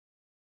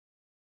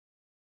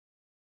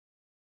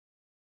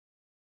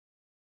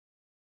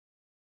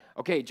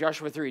Okay,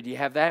 Joshua 3, do you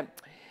have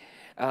that?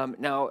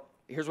 Now,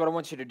 here's what I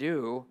want you to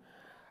do.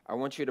 I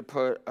want you to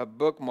put a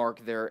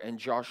bookmark there in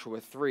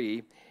Joshua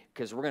 3,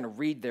 because we're going to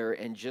read there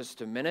in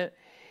just a minute.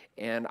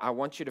 And I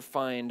want you to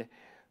find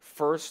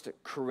 1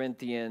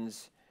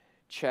 Corinthians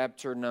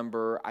chapter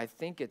number, I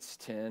think it's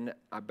 10.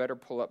 I better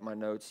pull up my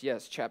notes.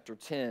 Yes, chapter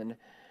 10.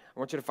 I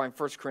want you to find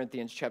 1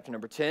 Corinthians chapter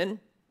number 10.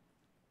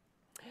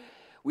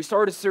 We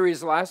started a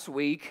series last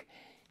week.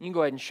 You can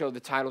go ahead and show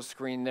the title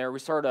screen there. We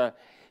started a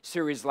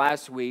series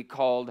last week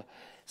called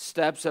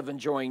Steps of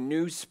Enjoying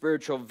New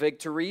Spiritual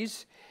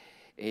Victories.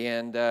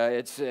 And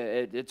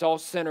it's all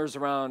centers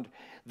around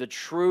the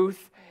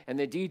truth and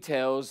the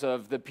details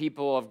of the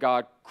people of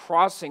God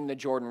crossing the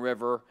Jordan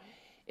River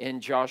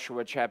in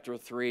Joshua chapter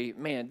 3.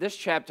 Man, this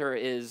chapter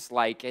is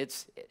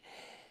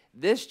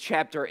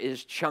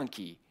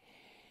chunky.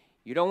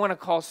 You don't want to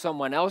call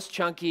someone else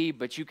chunky,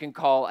 but you can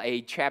call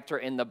a chapter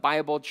in the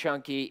Bible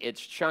chunky. It's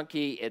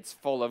chunky. It's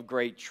full of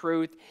great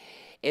truth.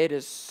 It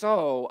is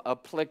so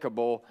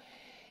applicable.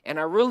 And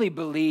I really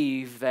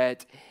believe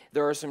that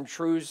there are some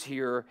truths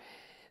here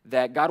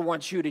that God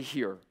wants you to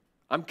hear.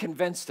 I'm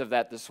convinced of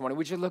that this morning.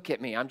 Would you look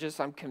at me? I'm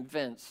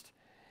convinced.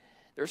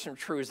 There's some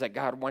truths that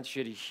God wants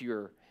you to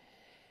hear.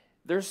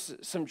 There's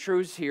some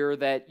truths here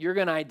that you're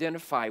going to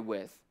identify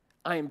with.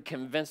 I am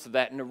convinced of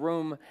that. In a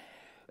room,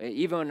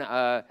 even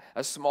a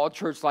small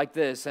church like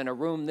this, in a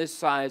room this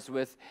size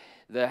with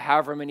the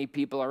however many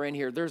people are in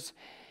here,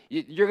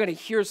 you're going to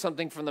hear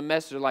something from the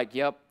message like,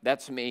 yep,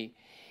 that's me.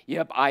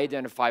 Yep, I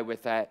identify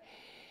with that.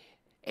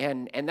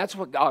 And that's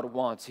what God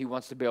wants. He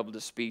wants to be able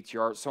to speak to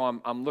your heart. So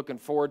I'm looking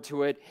forward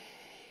to it.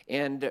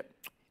 And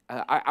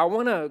I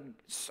want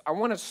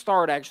to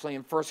start actually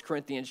in 1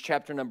 Corinthians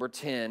chapter number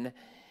 10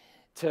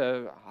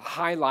 to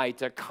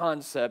highlight a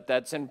concept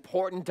that's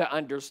important to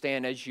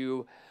understand as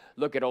you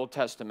look at Old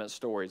Testament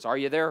stories. Are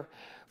you there?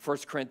 1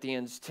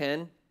 Corinthians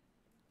 10.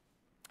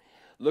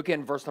 Look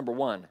in verse number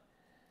 1.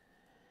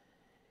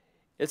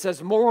 It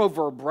says,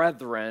 "Moreover,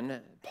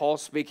 brethren," Paul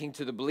speaking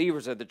to the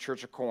believers of the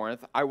church of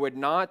Corinth, "I would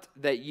not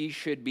that ye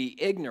should be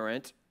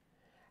ignorant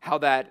how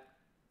that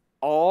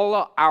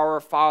all our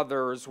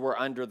fathers were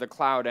under the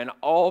cloud, and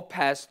all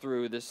passed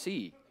through the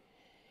sea,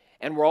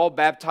 and were all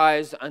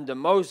baptized unto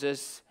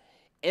Moses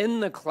in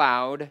the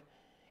cloud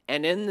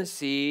and in the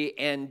sea,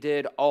 and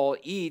did all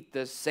eat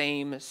the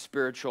same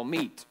spiritual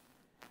meat."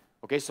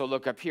 Okay, so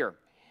look up here.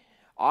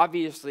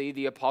 Obviously,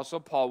 the Apostle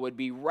Paul would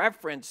be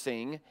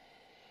referencing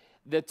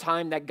the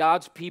time that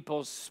God's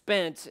people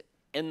spent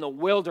in the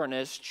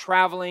wilderness,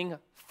 traveling,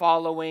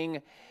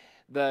 following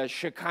the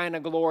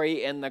Shekinah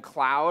glory in the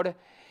cloud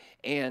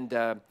and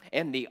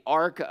the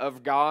ark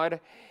of God,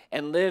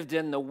 and lived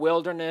in the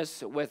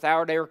wilderness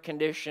without air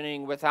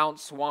conditioning, without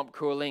swamp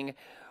cooling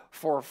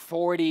for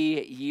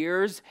 40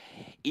 years.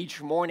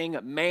 Each morning,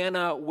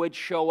 manna would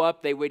show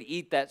up. They would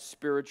eat that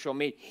spiritual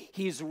meat.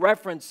 He's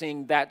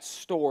referencing that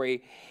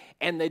story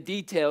and the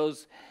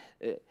details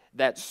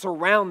that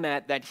surround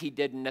that he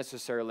didn't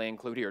necessarily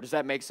include here. Does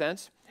that make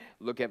sense?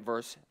 Look at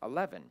verse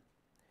 11.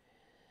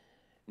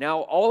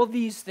 "Now all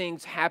these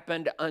things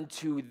happened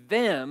unto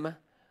them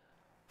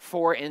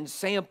for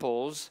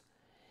ensamples,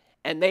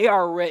 and they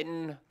are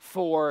written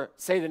for,"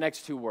 say the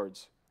next two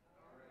words.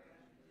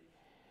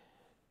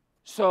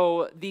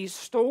 So these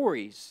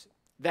stories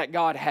that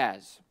God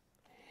has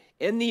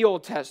in the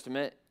Old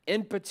Testament,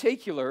 in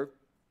particular,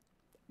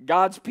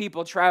 God's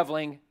people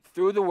traveling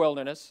through the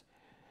wilderness,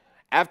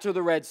 after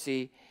the Red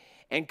Sea,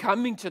 and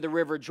coming to the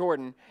River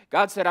Jordan,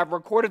 God said, "I've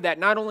recorded that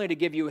not only to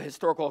give you a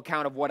historical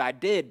account of what I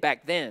did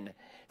back then,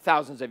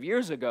 thousands of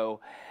years ago,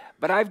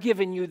 but I've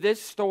given you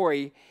this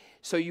story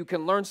so you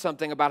can learn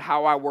something about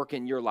how I work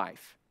in your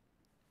life."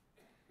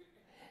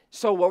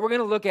 So what we're going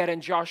to look at in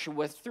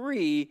Joshua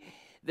 3,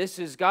 this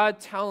is God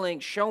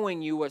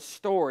showing you a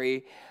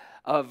story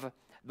of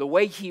the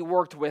way he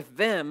worked with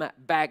them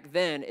back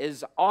then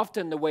is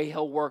often the way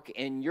he'll work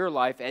in your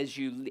life as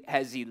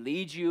he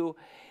leads you,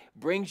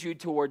 brings you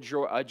toward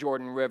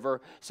Jordan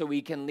River, so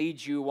he can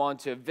lead you on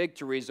to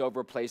victories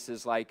over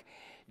places like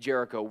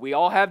Jericho. We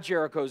all have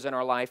Jerichos in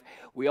our life.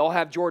 We all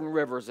have Jordan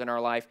Rivers in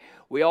our life.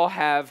 We all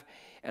have,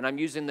 and I'm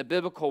using the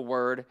biblical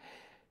word,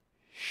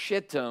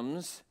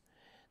 Shittims.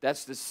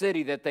 That's the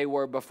city that they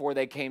were before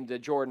they came to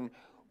Jordan.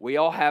 We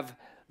all have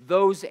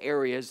those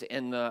areas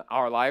in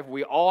our life.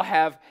 We all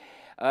have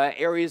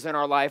areas in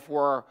our life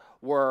where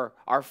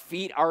our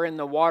feet are in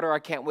the water. I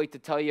can't wait to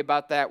tell you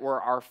about that,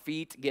 where our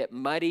feet get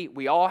muddy.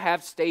 We all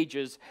have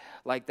stages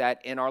like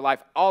that in our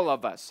life. All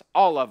of us.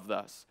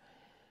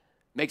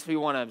 Makes me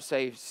want to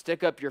say,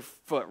 stick up your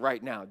foot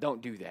right now.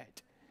 Don't do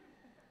that.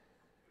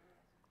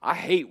 I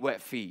hate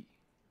wet feet.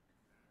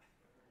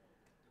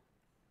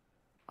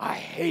 I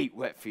hate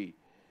wet feet.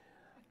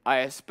 I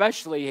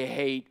especially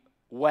hate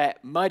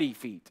wet, muddy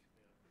feet.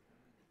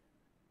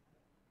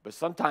 But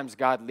sometimes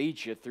God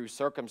leads you through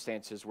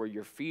circumstances where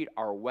your feet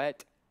are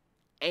wet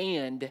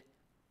and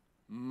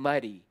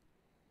muddy.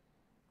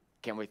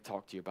 Can't wait to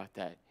talk to you about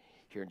that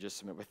here in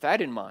just a minute. With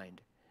that in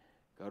mind,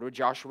 go to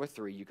Joshua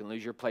 3. You can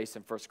lose your place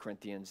in 1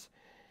 Corinthians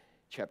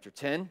chapter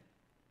 10.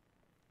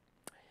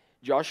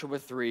 Joshua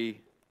 3.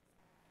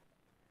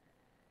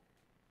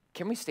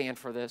 Can we stand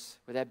for this?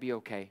 Would that be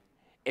okay?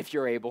 If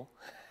you're able.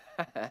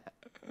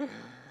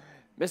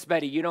 Miss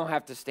Betty, you don't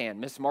have to stand.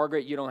 Miss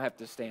Margaret, you don't have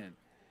to stand.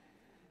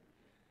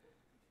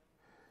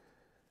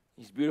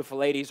 These beautiful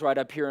ladies right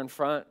up here in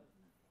front,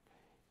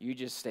 you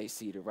just stay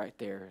seated right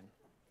there and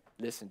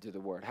listen to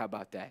the word. How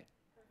about that?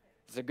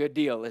 It's a good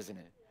deal, isn't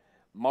it?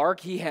 Mark,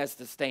 he has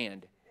to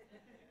stand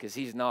because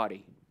he's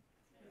naughty.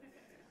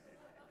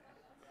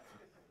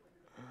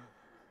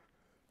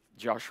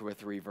 Joshua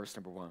 3, verse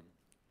number 1.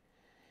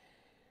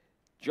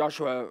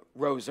 Joshua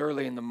rose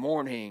early in the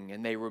morning,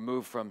 and they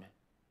removed from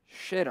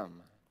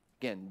Shittim,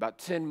 again, about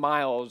 10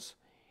 miles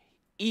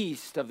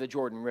east of the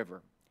Jordan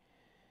River,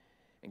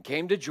 and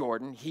came to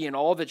Jordan, he and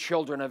all the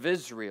children of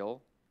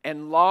Israel,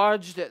 and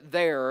lodged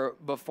there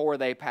before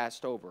they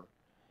passed over.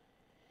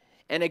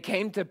 And it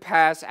came to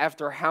pass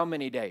after how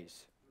many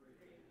days?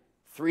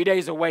 3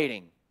 days of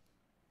waiting.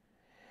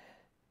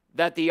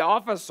 That the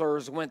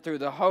officers went through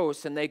the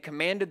host, and they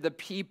commanded the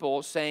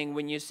people, saying,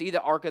 when you see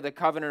the ark of the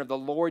covenant of the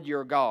Lord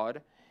your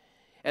God,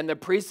 and the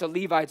priests and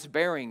Levites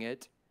bearing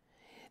it,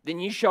 then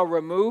ye shall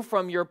remove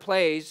from your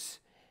place,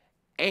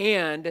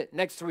 and,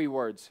 next 3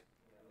 words,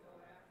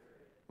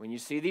 when you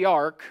see the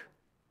ark,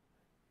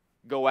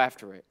 go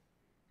after it.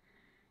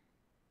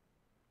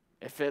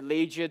 If it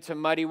leads you to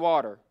muddy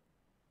water,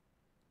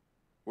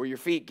 where your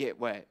feet get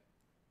wet,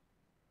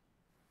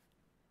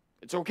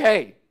 it's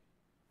okay.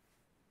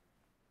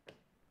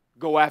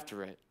 Go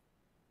after it.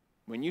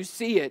 When you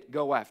see it,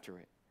 go after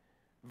it.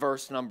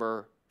 Verse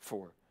number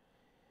 4.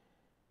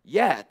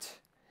 Yet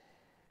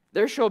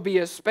there shall be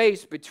a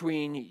space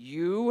between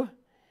you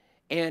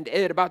and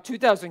it, about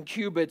 2,000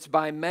 cubits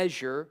by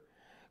measure.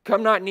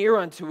 Come not near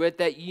unto it,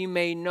 that ye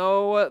may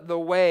know the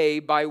way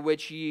by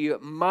which ye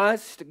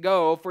must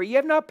go, for ye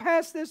have not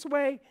passed this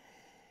way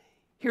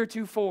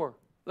heretofore.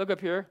 Look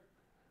up here.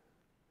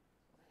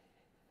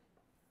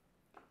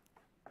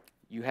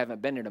 You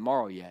haven't been to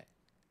tomorrow yet.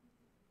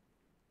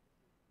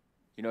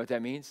 You know what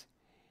that means?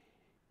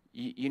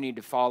 You need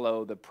to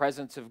follow the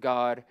presence of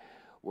God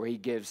where he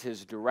gives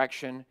his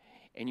direction.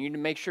 And you need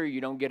to make sure you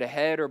don't get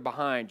ahead or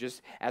behind,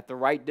 just at the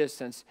right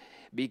distance,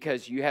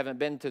 because you haven't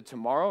been to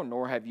tomorrow,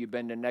 nor have you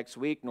been to next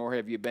week, nor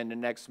have you been to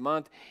next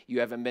month. You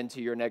haven't been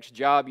to your next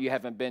job. You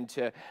haven't been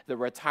to the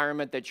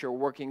retirement that you're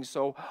working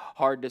so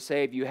hard to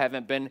save. You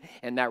haven't been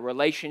in that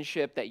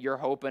relationship that you're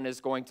hoping is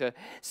going to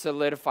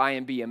solidify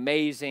and be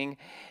amazing.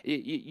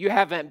 You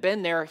haven't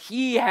been there.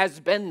 He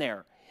has been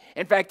there.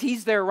 In fact,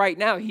 he's there right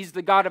now. He's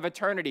the God of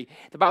eternity.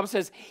 The Bible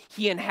says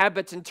he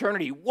inhabits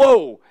eternity.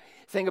 Whoa!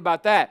 Think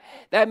about that.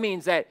 That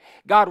means that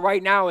God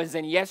right now is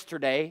in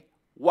yesterday,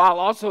 while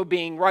also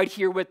being right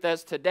here with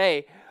us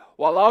today,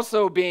 while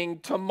also being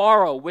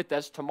tomorrow with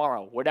us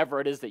tomorrow,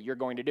 whatever it is that you're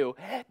going to do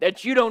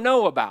that you don't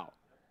know about.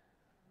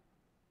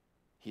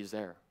 He's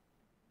there.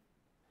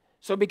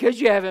 So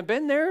because you haven't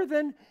been there,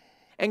 then,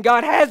 and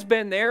God has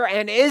been there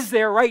and is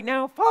there right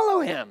now, follow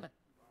him.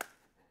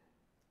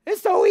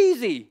 It's so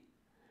easy.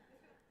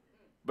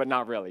 But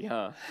not really,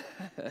 huh?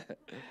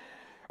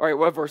 All right,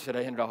 what verse did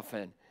I end off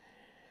in?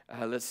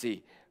 Let's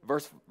see,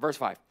 verse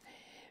 5.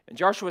 And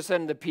Joshua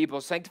said unto the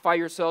people, sanctify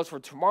yourselves, for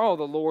tomorrow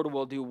the Lord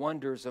will do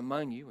wonders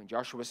among you. And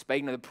Joshua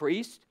spake unto the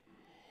priest,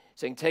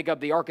 saying, take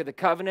up the ark of the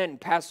covenant and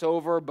pass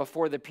over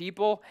before the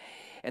people.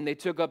 And they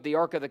took up the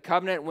ark of the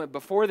covenant and went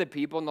before the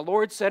people. And the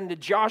Lord said unto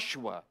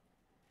Joshua,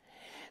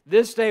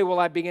 this day will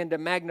I begin to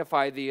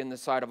magnify thee in the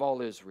sight of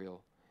all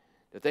Israel,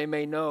 that they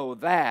may know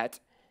that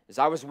as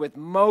I was with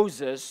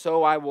Moses,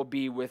 so I will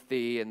be with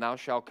thee. And thou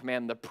shalt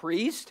command the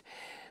priest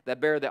that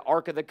bear the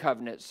ark of the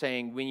covenant,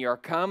 saying, when ye are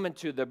come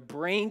unto the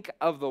brink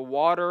of the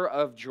water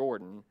of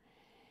Jordan,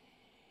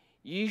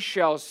 ye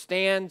shall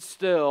stand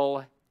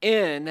still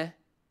in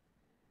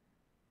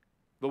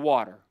the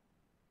water.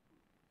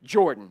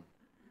 Jordan.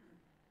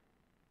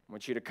 I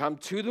want you to come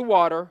to the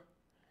water,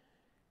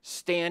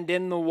 stand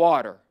in the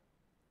water,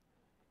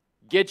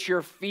 get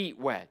your feet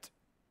wet.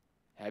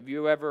 Have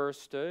you ever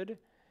stood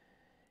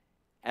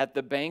at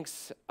the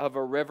banks of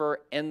a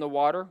river in the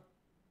water?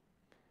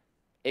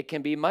 It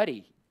can be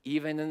muddy,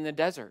 even in the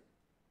desert.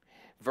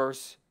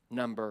 Verse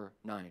number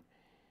 9.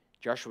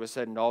 Joshua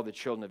said unto all the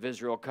children of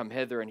Israel, come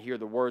hither and hear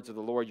the words of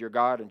the Lord your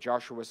God. And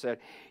Joshua said,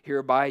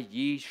 hereby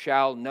ye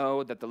shall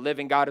know that the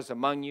living God is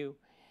among you,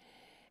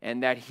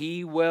 and that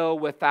he will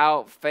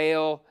without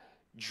fail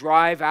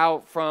drive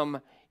out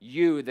from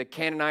you the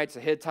Canaanites,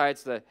 the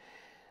Hittites, the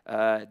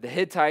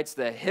Hittites,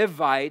 the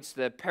Hivites,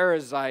 the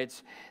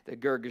Perizzites, the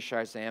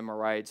Girgashites, the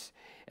Amorites,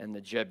 and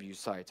the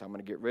Jebusites. I'm going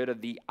to get rid of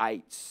the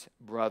ites,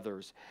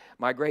 brothers.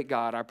 My great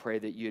God, I pray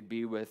that you'd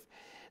be with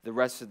the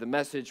rest of the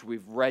message.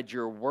 We've read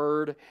your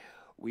word.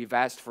 We've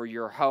asked for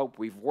your help.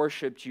 We've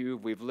worshiped you.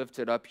 We've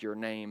lifted up your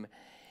name.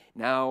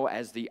 Now,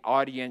 as the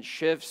audience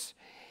shifts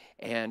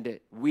and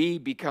we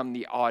become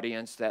the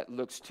audience that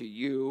looks to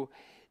you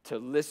to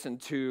listen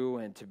to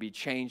and to be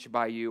changed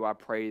by you, I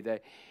pray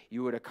that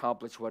you would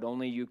accomplish what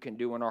only you can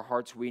do in our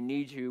hearts. We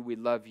need you. We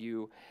love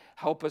you.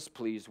 Help us,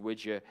 please,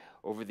 would you,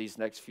 over these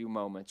next few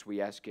moments.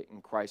 We ask it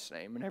in Christ's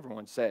name. And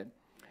everyone said,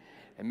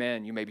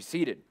 Amen. You may be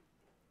seated.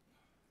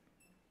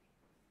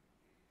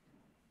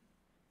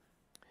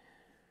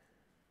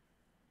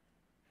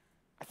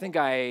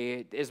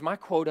 Is my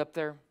quote up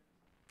there?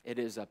 It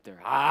is up there.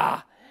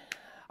 I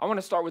want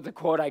to start with the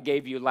quote I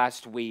gave you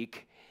last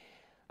week,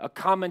 a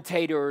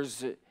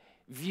commentator's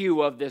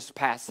view of this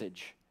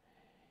passage.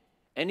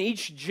 In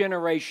each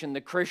generation,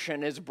 the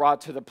Christian is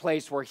brought to the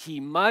place where he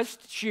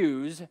must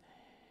choose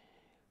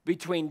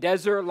between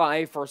desert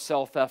life or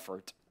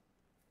self-effort,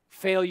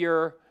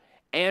 failure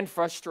and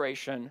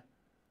frustration,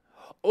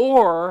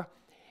 or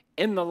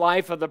in the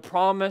life of the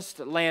promised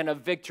land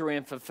of victory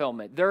and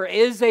fulfillment. There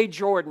is a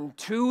Jordan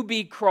to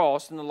be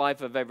crossed in the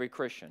life of every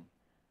Christian.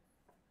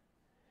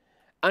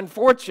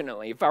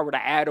 Unfortunately, if I were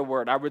to add a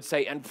word, I would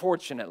say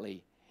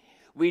unfortunately,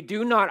 we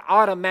do not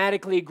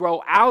automatically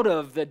grow out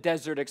of the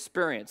desert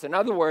experience. In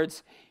other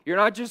words, you're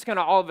not just going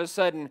to all of a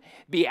sudden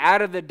be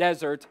out of the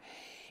desert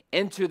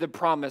into the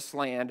promised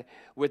land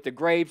with the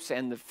grapes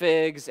and the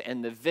figs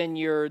and the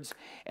vineyards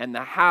and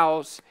the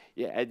house.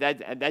 Yeah,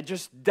 that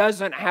just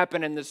doesn't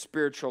happen in the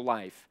spiritual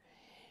life.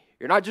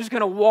 You're not just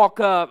going to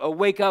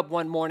wake up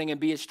one morning and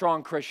be a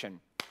strong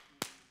Christian.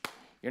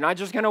 You're not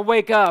just going to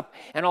wake up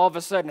and all of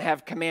a sudden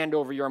have command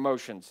over your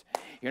emotions.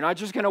 You're not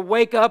just going to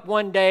wake up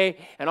one day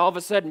and all of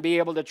a sudden be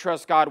able to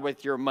trust God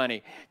with your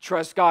money.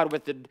 Trust God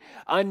with the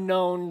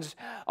unknowns,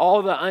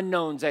 all the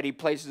unknowns that He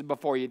places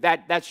before you.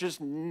 That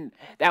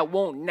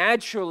won't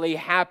naturally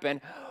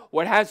happen.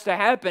 What has to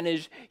happen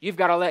is you've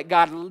got to let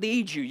God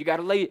lead you. You've got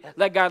to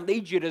let God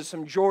lead you to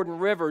some Jordan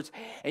rivers,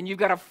 and you've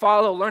got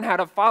to learn how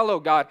to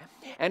follow God.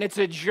 And it's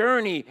a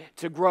journey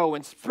to grow,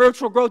 and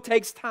spiritual growth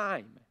takes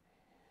time.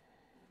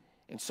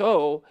 And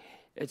so,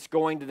 it's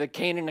going to the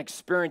Canaan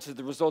experience as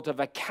the result of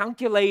a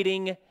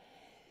calculating,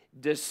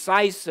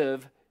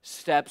 decisive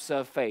steps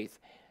of faith.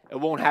 It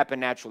won't happen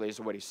naturally, is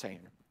what he's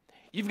saying.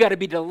 You've got to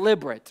be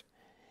deliberate.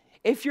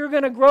 If you're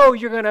going to grow,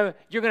 you're going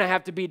to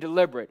have to be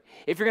deliberate.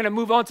 If you're going to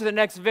move on to the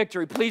next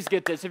victory, please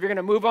get this. If you're going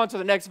to move on to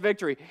the next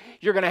victory,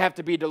 you're going to have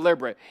to be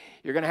deliberate.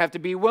 You're going to have to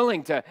be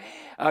willing to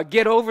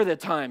get over the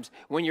times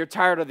when you're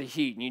tired of the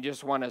heat and you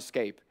just want to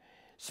escape.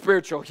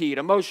 Spiritual heat,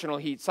 emotional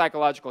heat,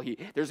 psychological heat.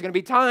 There's going to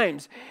be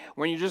times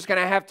when you're just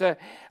going to have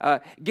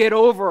to get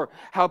over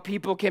how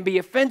people can be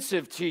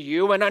offensive to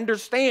you and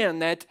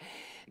understand that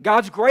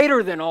God's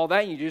greater than all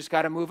that, and you just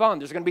got to move on.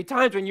 There's going to be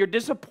times when you're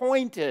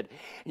disappointed,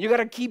 and you got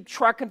to keep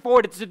trucking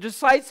forward. It's a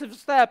decisive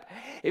step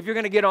if you're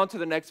going to get on to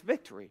the next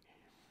victory.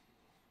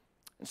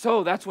 And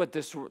so that's what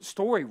this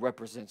story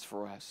represents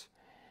for us.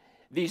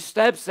 These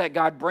steps that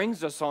God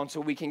brings us on so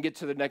we can get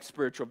to the next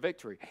spiritual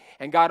victory.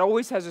 And God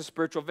always has a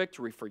spiritual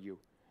victory for you.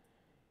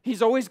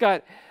 He's always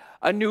got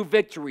a new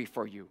victory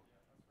for you.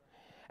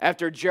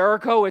 After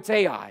Jericho, it's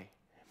Ai.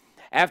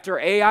 After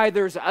Ai,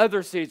 there's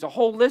other cities, a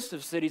whole list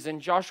of cities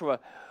in Joshua.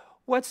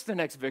 What's the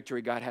next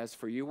victory God has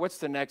for you? What's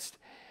the next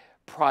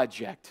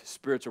project,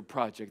 spiritual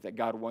project that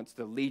God wants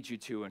to lead you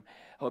to and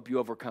help you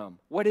overcome?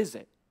 What is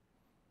it?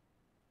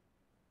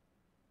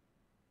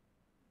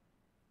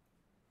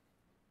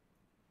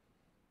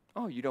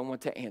 Oh, you don't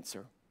want to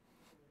answer.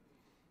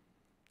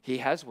 He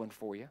has one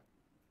for you.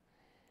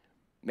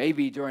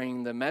 Maybe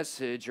during the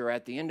message or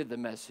at the end of the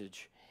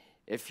message,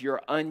 if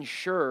you're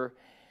unsure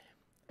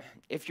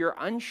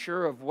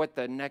of what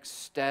the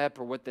next step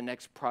or what the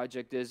next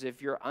project is, if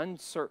you're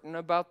uncertain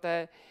about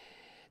that,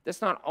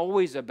 that's not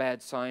always a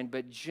bad sign,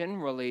 but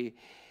generally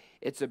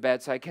it's a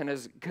bad sign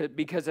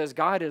because as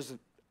God is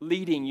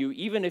leading you,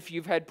 even if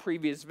you've had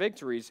previous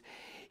victories,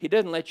 He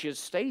doesn't let you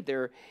stay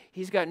there.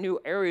 He's got new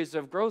areas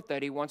of growth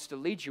that He wants to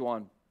lead you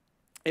on.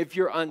 If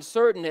you're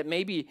uncertain, it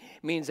maybe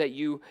means that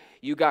you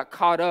got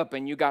caught up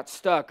and you got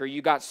stuck or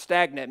you got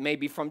stagnant,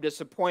 maybe from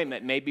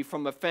disappointment, maybe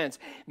from offense,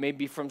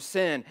 maybe from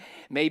sin,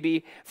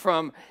 maybe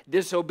from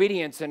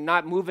disobedience and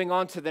not moving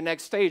on to the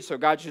next stage. So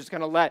God's just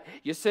going to let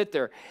you sit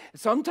there.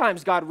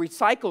 Sometimes God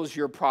recycles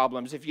your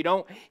problems. If you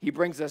don't, He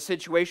brings a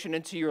situation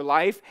into your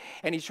life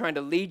and He's trying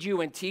to lead you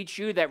and teach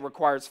you that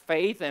requires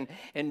faith and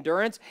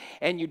endurance,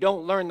 and you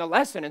don't learn the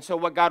lesson. And so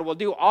what God will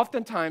do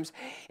oftentimes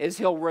is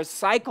He'll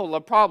recycle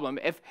a problem.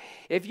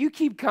 If you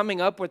keep coming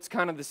up with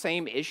kind of the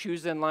same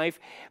issues in life,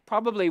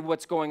 probably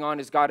what's going on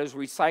is God is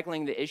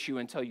recycling the issue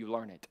until you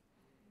learn it.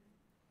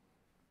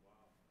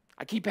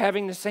 I keep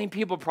having the same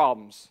people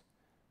problems.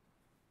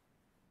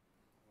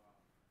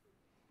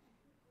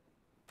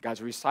 God's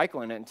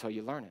recycling it until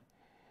you learn it.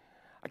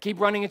 I keep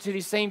running into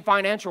these same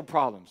financial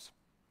problems.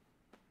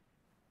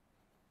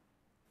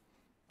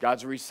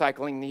 God's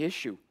recycling the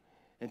issue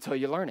until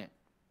you learn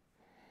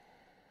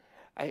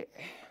it.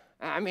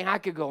 I mean, I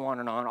could go on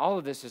and on. All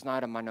of this is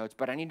not in my notes,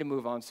 but I need to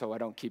move on so I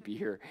don't keep you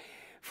here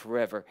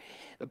forever.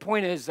 The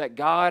point is that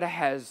God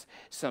has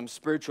some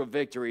spiritual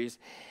victories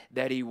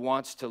that He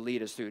wants to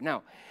lead us through.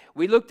 Now,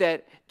 we looked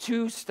at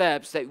two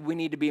steps that we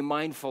need to be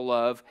mindful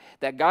of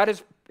that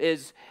God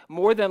is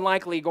more than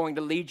likely going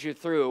to lead you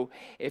through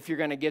if you're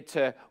going to get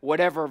to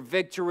whatever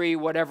victory,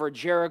 whatever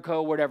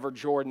Jericho, whatever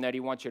Jordan that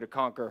He wants you to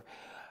conquer.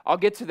 I'll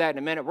get to that in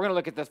a minute. We're going to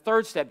look at the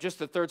third step, just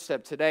the third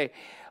step today.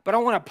 But I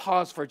want to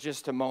pause for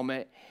just a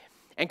moment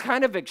and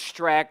kind of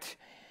extract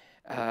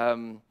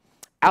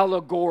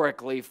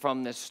allegorically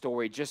from this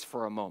story just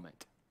for a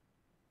moment.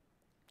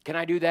 Can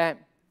I do that?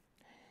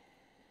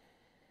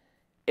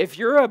 If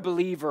you're a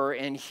believer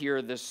in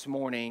here this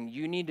morning,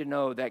 you need to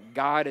know that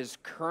God is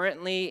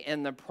currently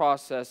in the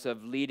process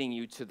of leading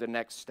you to the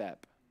next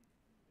step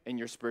in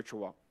your spiritual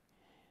walk.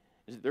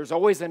 There's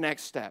always a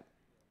next step.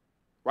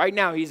 Right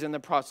now, He's in the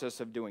process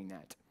of doing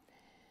that.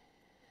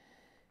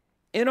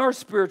 In our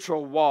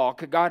spiritual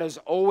walk, God is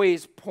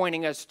always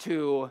pointing us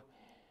to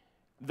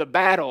the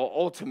battle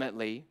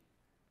ultimately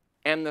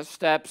and the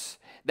steps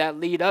that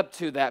lead up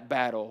to that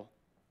battle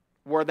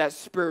where that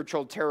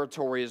spiritual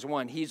territory is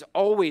won. He's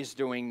always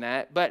doing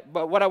that. But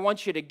what I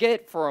want you to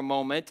get for a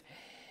moment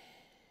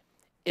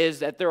is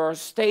that there are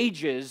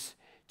stages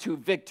to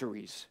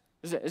victories.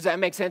 Does that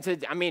make sense?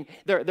 I mean,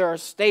 there are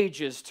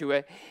stages to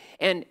it.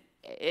 And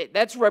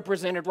that's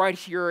represented right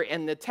here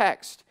in the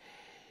text.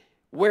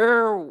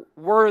 Where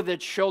were the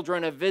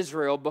children of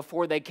Israel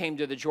before they came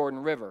to the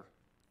Jordan River?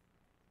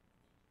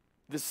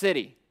 The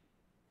city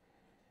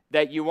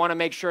that you want to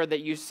make sure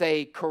that you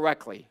say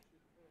correctly.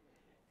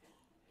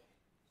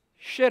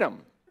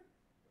 Shittim.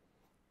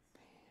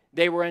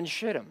 They were in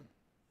Shittim.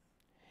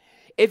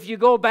 If you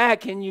go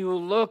back and you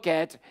look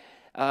at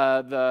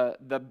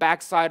the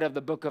backside of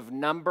the book of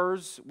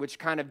Numbers, which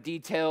kind of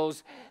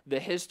details the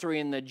history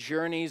and the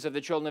journeys of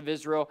the children of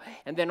Israel,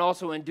 and then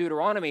also in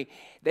Deuteronomy,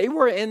 they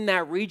were in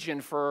that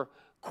region for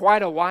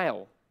quite a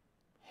while.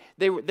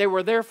 They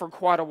were there for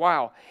quite a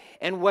while.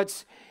 And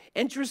what's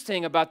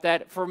interesting about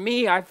that, for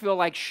me, I feel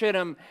like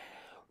Shittim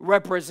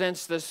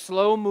represents the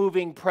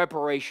slow-moving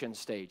preparation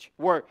stage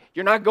where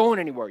you're not going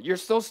anywhere. You're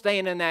still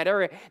staying in that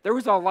area. There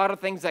was a lot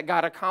of things that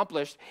got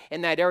accomplished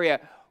in that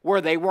area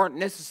where they weren't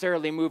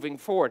necessarily moving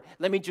forward.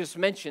 Let me just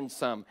mention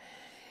some.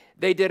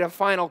 They did a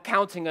final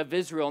counting of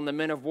Israel and the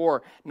men of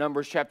war,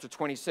 Numbers chapter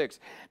 26.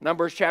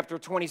 Numbers chapter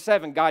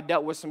 27, God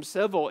dealt with some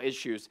civil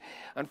issues.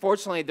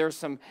 Unfortunately, there's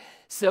some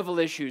civil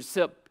issues.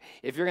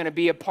 If you're going to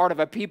be a part of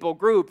a people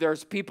group,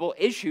 there's people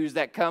issues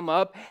that come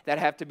up that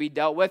have to be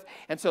dealt with.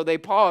 And so they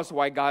paused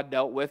while God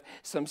dealt with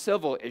some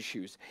civil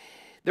issues.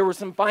 There were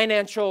some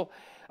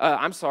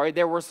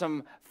there were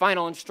some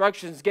final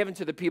instructions given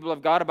to the people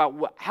of God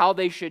about how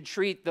they should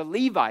treat the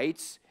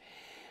Levites,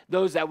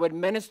 those that would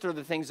minister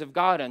the things of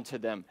God unto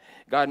them.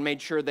 God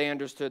made sure they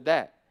understood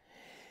that.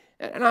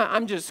 And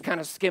I'm just kind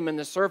of skimming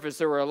the surface.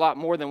 There were a lot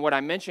more than what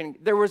I mentioned.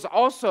 There was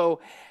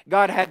also,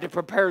 God had to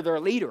prepare their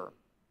leader.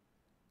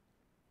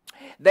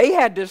 They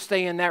had to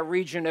stay in that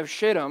region of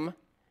Shittim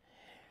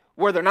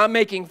where they're not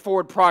making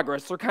forward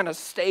progress. They're kind of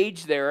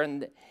staged there,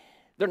 and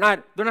they're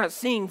not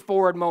seeing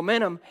forward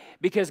momentum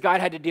because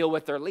God had to deal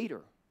with their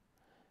leader.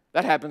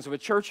 That happens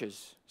with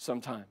churches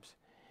sometimes,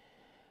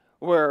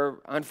 where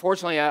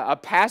unfortunately a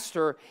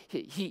pastor,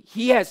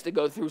 he has to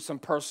go through some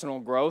personal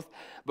growth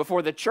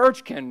before the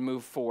church can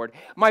move forward.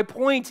 My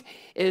point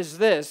is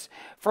this: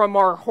 from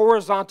our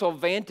horizontal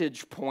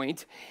vantage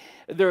point,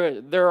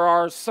 there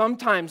are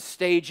sometimes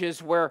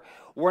stages where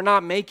we're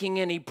not making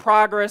any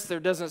progress. There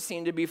doesn't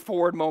seem to be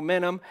forward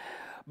momentum.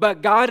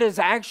 But God is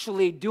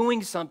actually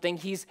doing something.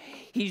 He's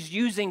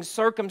using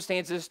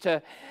circumstances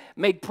to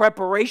make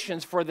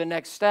preparations for the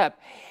next step.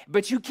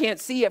 But you can't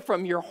see it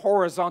from your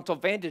horizontal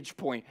vantage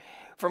point.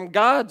 From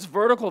God's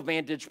vertical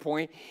vantage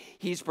point,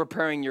 He's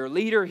preparing your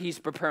leader. He's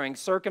preparing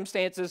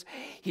circumstances.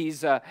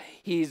 He's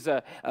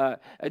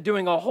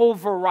doing a whole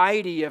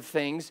variety of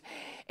things.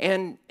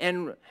 And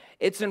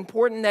it's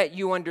important that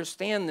you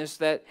understand this,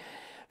 that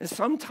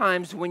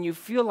sometimes when you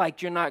feel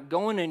like you're not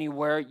going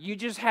anywhere, you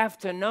just have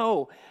to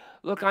know,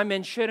 look, I'm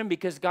in Shittim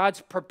because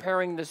God's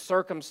preparing the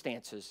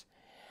circumstances.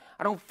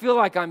 I don't feel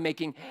like I'm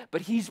making,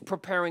 but He's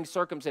preparing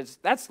circumstances.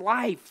 That's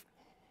life.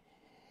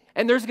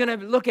 And there's going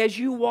to, look, as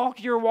you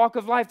walk your walk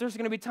of life, there's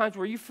going to be times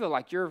where you feel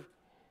like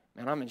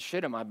I'm in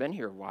Shittim. I've been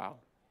here a while.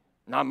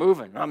 Not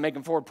moving. Not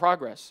making forward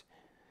progress.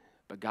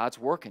 But God's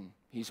working.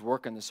 He's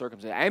working the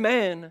circumstances.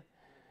 Amen.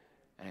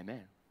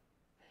 Amen.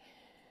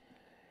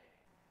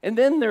 And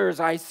then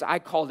there's, I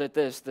called it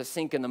this, the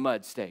sink in the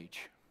mud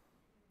stage.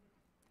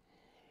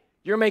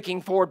 You're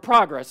making forward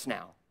progress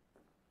now.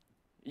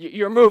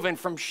 You're moving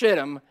from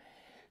Shittim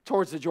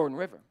towards the Jordan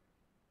River.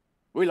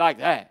 We like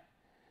that.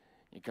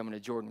 You're coming to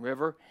Jordan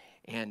River,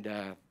 and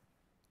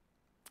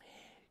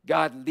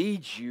God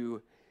leads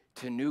you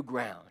to new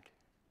ground,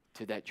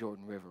 to that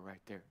Jordan River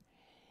right there.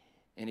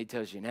 And He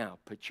tells you now,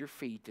 put your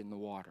feet in the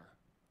water.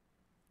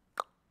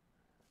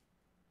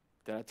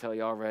 Did I tell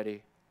you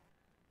already?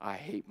 I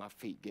hate my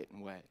feet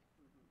getting wet.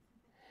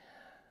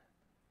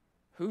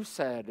 Who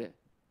said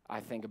I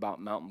think about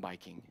mountain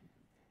biking?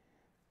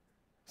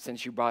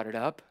 Since you brought it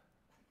up,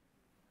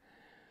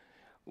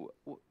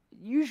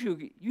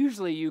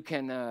 usually you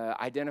can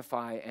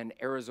identify an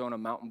Arizona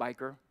mountain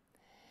biker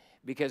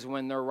because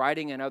when they're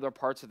riding in other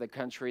parts of the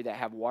country that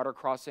have water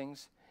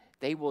crossings,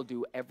 they will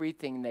do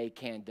everything they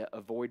can to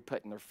avoid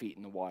putting their feet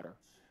in the water.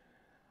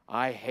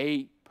 I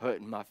hate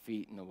putting my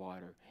feet in the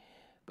water.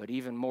 But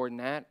even more than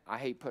that, I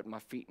hate putting my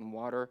feet in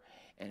water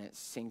and it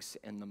sinks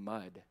in the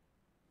mud.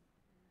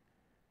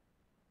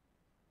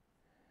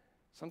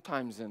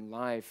 Sometimes in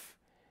life,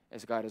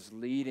 as God is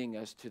leading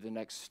us to the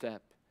next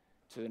step,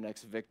 to the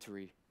next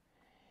victory,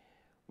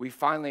 we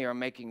finally are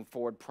making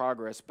forward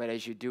progress, but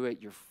as you do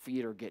it, your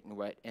feet are getting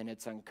wet and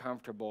it's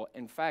uncomfortable.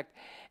 In fact,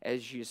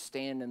 as you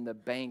stand in the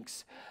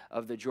banks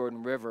of the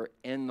Jordan River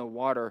in the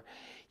water,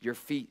 your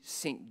feet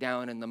sink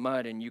down in the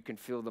mud and you can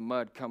feel the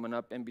mud coming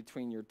up in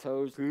between your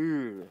toes.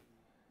 You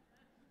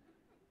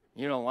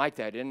don't like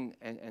that.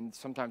 And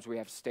sometimes we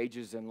have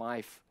stages in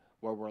life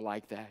where we're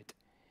like that.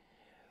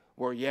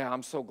 Where, yeah,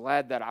 I'm so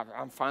glad that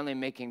I'm finally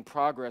making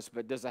progress,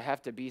 but does it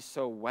have to be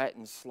so wet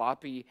and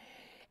sloppy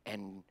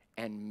and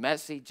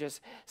messy?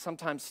 Just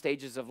sometimes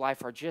stages of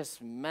life are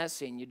just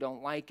messy and you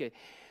don't like it.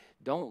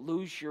 Don't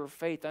lose your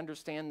faith.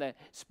 Understand that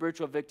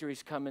spiritual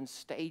victories come in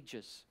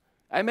stages.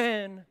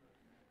 Amen.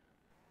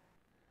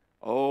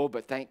 Oh,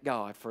 but thank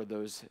God for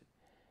those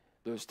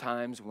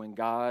times when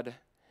God,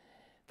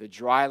 the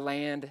dry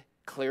land,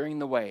 clearing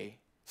the way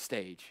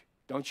stage.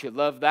 Don't you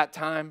love that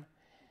time?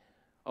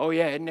 Oh,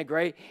 yeah, isn't it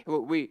great?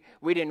 We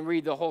didn't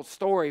read the whole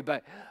story,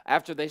 but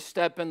after they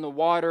step in the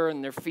water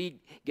and their feet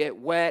get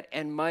wet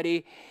and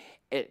muddy,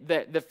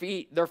 their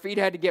feet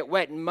had to get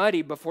wet and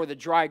muddy before the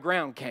dry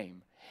ground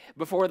came,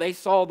 before they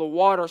saw the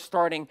water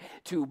starting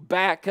to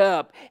back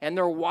up, and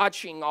they're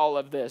watching all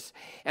of this.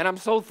 And I'm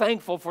so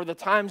thankful for the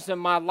times in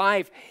my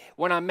life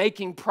when I'm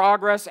making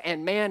progress,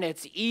 and man,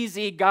 it's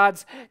easy.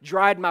 God's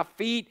dried my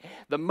feet.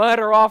 The mud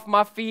are off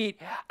my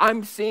feet.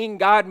 I'm seeing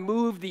God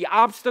move the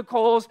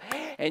obstacles,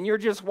 and you're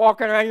just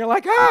walking around, you're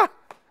like,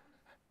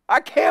 I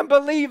can't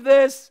believe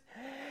this.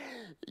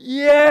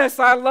 Yes,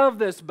 I love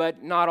this,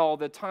 but not all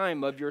the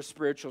time of your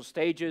spiritual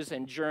stages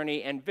and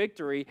journey and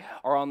victory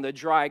are on the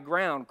dry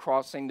ground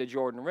crossing the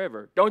Jordan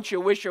River. Don't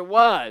you wish it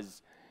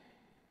was?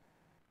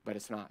 But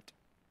it's not.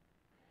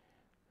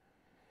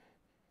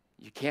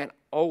 You can't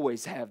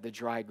always have the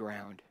dry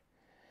ground.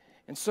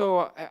 And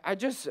so I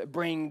just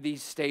bring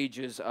these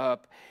stages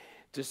up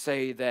to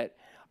say that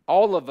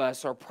all of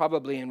us are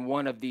probably in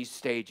one of these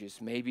stages.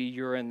 Maybe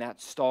you're in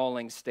that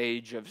stalling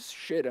stage of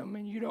Shittim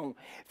and you don't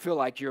feel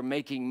like you're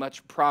making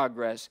much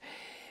progress.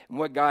 And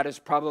what God is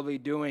probably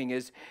doing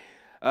is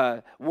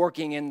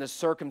working in the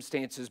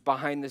circumstances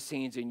behind the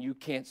scenes and you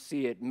can't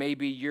see it.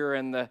 Maybe you're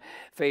in the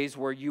phase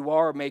where you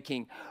are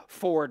making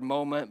forward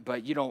moment,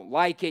 but you don't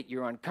like it.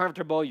 You're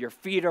uncomfortable. Your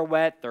feet are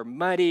wet. They're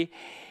muddy.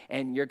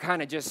 And you're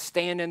kind of just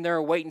standing there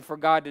waiting for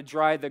God to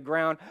dry the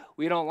ground.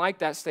 We don't like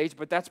that stage,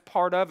 but that's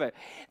part of it.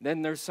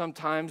 Then there's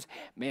sometimes,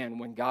 man,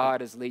 when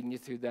God is leading you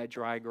through that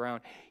dry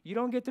ground, you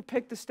don't get to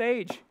pick the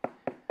stage.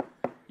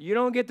 You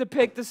don't get to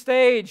pick the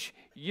stage.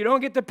 You don't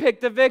get to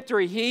pick the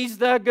victory. He's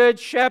the good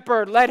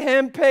shepherd. Let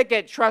him pick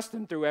it. Trust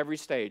him through every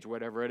stage,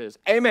 whatever it is.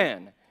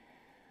 Amen.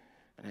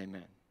 And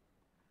amen.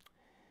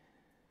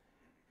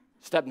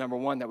 Step number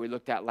 1 that we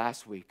looked at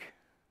last week.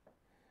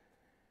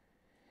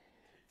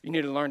 You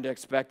need to learn to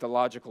expect a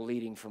logical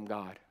leading from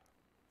God.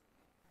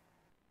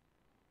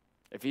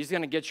 If he's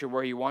going to get you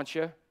where he wants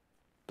you,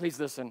 please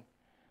listen.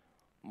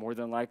 More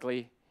than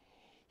likely,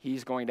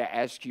 he's going to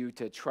ask you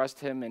to trust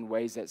him in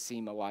ways that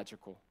seem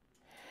illogical.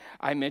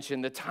 I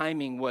mentioned the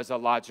timing was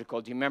illogical.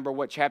 Do you remember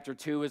what chapter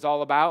 2 is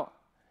all about?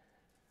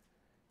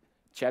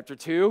 Chapter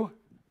 2?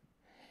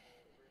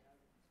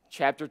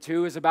 Chapter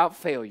 2 is about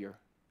failure.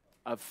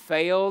 A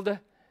failed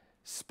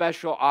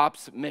special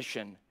ops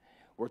mission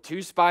where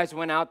 2 spies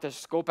went out to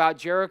scope out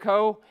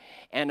Jericho,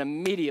 and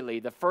immediately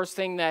the first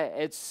thing that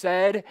it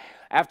said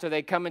after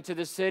they come into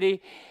the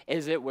city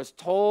is it was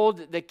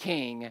told the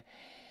king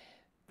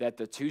that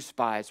the 2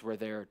 spies were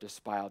there to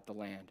spy out the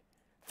land.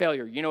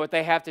 Failure. You know what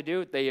they have to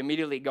do? They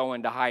immediately go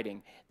into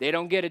hiding. They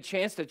don't get a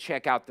chance to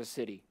check out the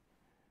city.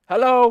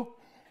 Hello?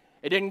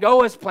 It didn't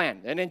go as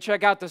planned. They didn't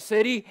check out the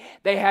city.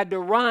 They had to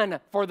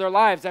run for their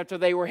lives after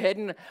they were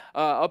hidden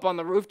up on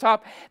the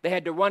rooftop. They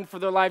had to run for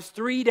their lives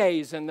 3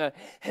 days in the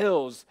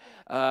hills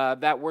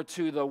that were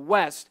to the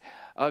west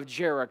of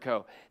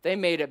Jericho. They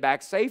made it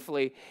back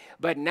safely,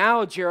 but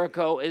now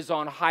Jericho is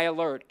on high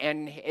alert,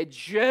 and it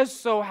just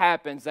so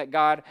happens that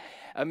God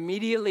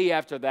immediately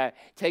after that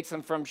takes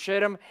them from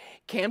Shittim,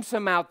 camps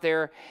them out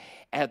there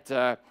at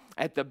the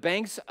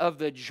banks of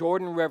the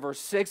Jordan River,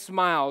 6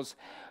 miles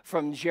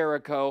from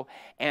Jericho,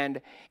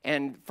 and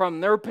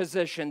from their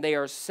position, they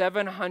are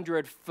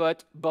 700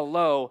 foot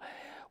below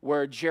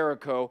where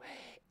Jericho,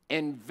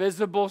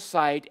 invisible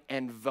sight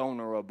and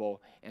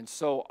vulnerable. And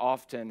so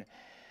often,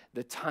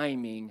 the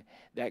timing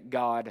that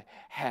God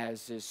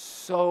has is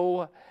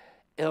so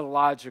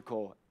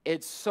illogical.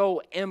 It's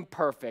so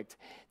imperfect.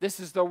 This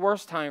is the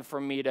worst time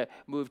for me to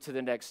move to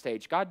the next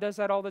stage. God does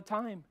that all the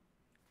time.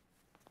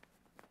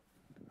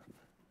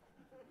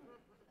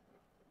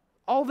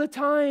 All the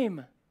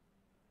time.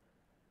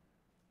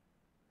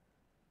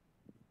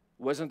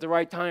 Wasn't the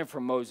right time for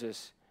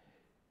Moses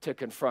to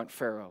confront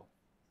Pharaoh.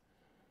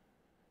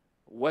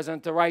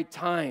 Wasn't the right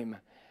time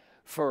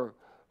for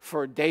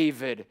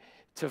David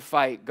to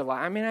fight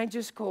Goliath. I mean, I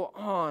just go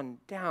on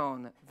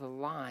down the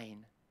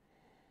line.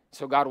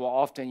 So God will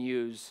often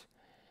use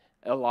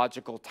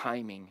illogical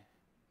timing.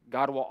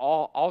 God will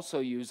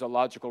also use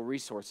illogical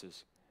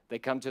resources. They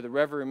come to the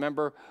river.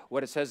 Remember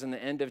what it says in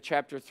the end of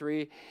chapter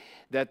 3?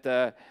 That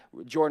the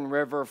Jordan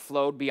River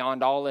flowed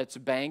beyond all its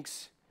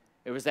banks.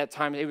 It was that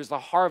time, it was the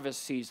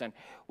harvest season,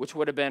 which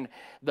would have been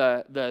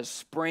the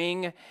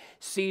spring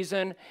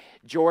season.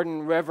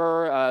 Jordan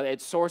River,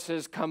 its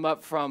sources come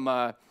up from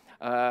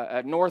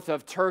north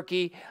of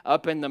Turkey,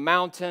 up in the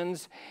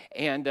mountains.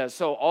 And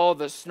so all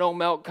the snow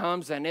melt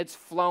comes and it's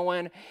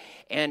flowing.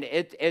 And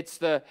it's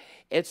the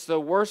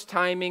worst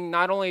timing,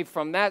 not only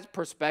from that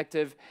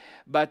perspective,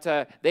 but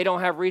they don't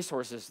have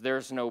resources.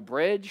 There's no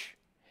bridge.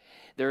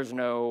 There's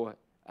no,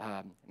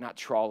 not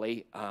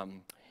trolley,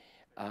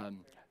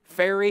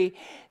 ferry.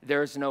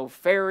 There's no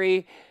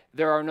ferry.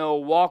 There are no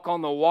walk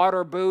on the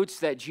water boots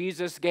that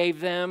Jesus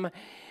gave them.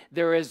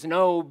 There is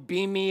no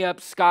beam me up,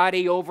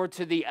 Scotty, over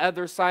to the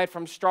other side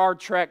from Star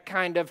Trek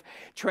kind of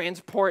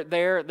transport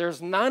there.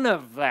 There's none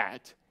of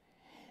that.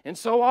 And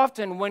so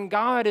often when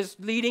God is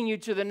leading you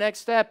to the next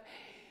step,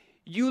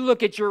 you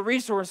look at your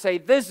resource and say,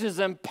 this is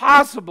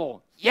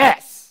impossible.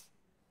 Yes.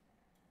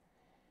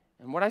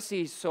 And what I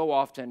see so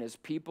often is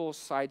people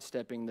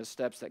sidestepping the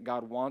steps that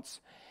God wants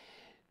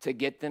to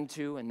get them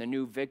to and the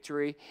new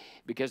victory,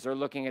 because they're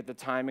looking at the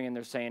timing and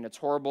they're saying it's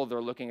horrible.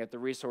 They're looking at the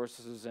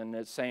resources and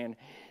it's saying,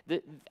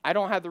 I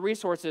don't have the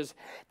resources.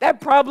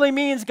 That probably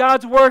means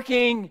God's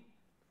working.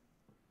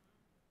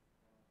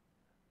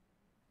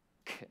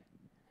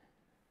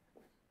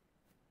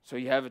 So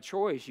you have a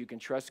choice. You can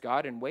trust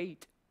God and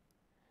wait.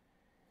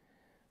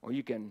 Or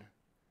you can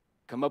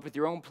come up with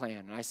your own plan.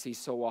 And I see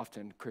so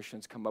often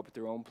Christians come up with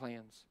their own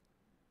plans.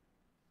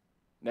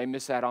 They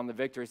miss out on the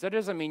victories. That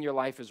doesn't mean your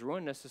life is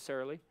ruined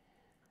necessarily,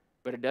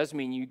 but it does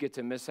mean you get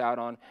to miss out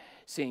on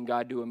seeing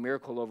God do a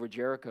miracle over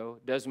Jericho.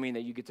 It does mean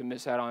that you get to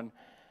miss out on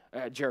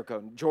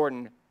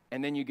Jordan,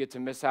 and then you get to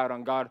miss out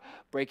on God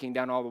breaking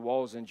down all the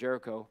walls in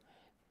Jericho.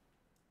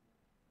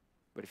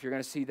 But if you're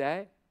going to see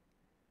that,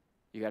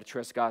 you got to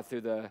trust God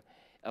through the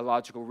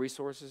illogical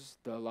resources,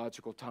 the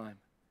illogical time.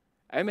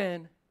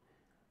 Amen.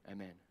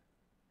 Amen.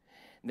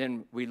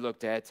 Then we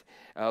looked at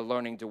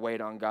learning to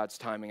wait on God's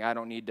timing. I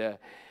don't need to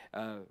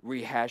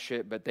rehash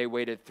it, but they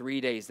waited 3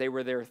 days. They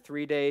were there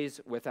 3 days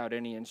without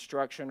any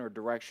instruction or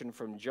direction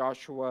from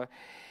Joshua,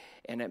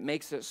 and it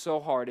makes it so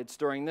hard. It's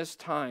during this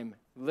time,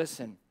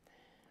 listen,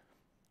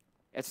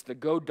 it's the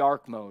go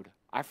dark mode.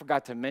 I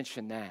forgot to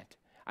mention that.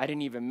 I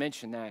didn't even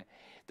mention that.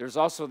 There's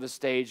also the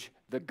stage,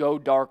 the go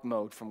dark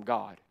mode from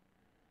God.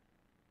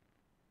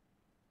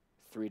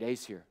 3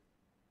 days here.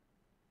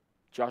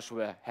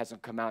 Joshua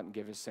hasn't come out and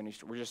given us any.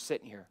 We're just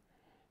sitting here,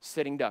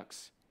 sitting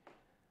ducks.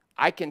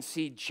 I can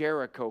see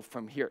Jericho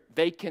from here.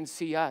 They can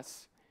see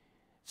us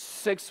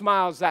 6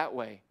 miles that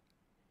way.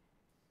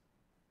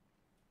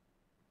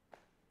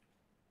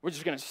 We're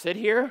just going to sit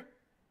here?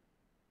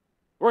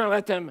 We're going to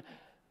let them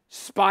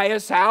spy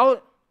us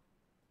out?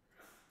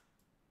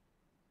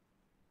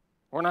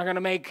 We're not going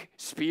to make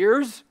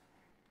spears?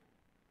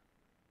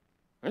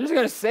 We're just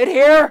going to sit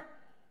here?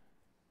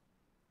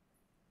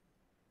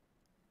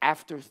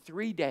 After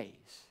 3 days,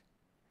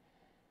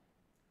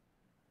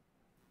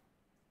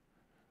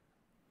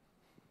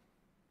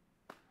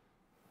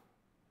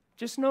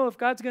 just know if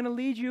God's going to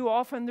lead you,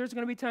 often there's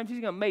going to be times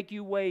He's going to make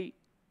you wait.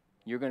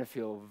 You're going to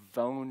feel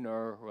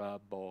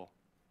vulnerable.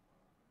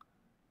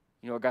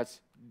 You know what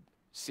God's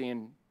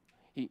seeing?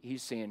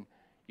 He's seeing,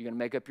 you're going to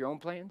make up your own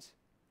plans?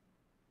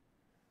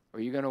 Or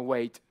are you going to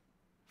wait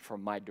for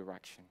my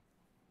direction?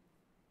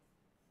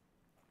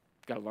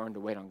 You've got to learn to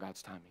wait on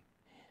God's timing.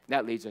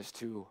 That leads us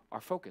to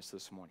our focus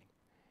this morning.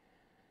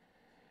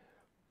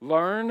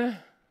 Learn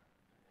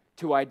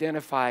to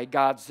identify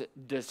God's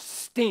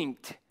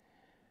distinct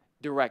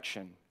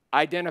direction.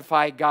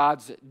 Identify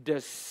God's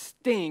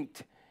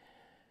distinct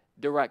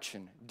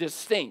direction.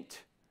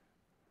 Distinct.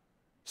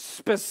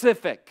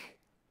 Specific.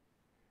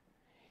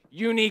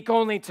 Unique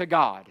only to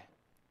God.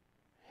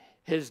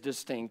 His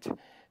distinct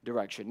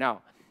direction.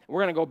 Now,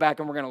 we're going to go back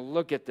and we're going to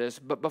look at this,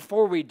 but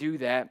before we do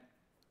that,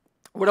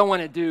 what I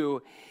want to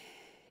do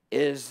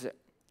is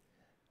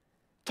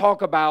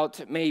talk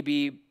about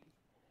maybe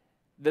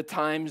the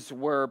times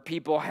where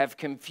people have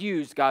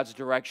confused God's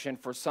direction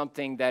for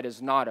something that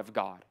is not of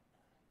God.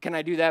 Can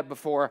I do that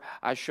before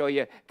I show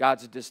you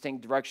God's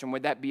distinct direction?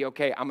 Would that be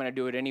okay? I'm going to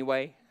do it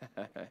anyway.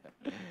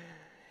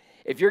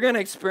 If you're going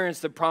to experience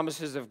the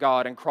promises of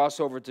God and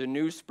cross over to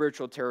new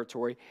spiritual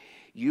territory,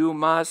 you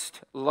must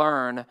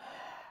learn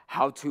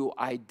how to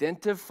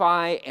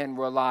identify and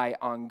rely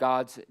on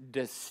God's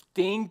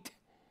distinct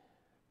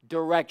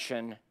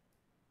direction.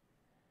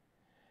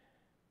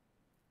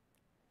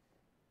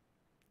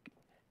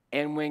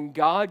 And when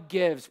God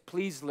gives,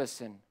 please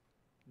listen,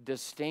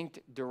 distinct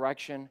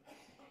direction,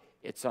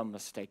 it's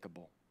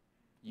unmistakable.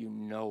 You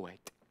know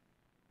it.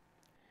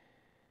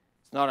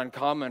 It's not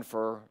uncommon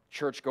for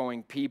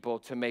church-going people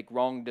to make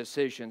wrong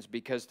decisions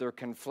because they're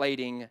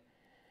conflating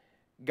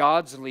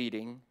God's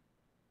leading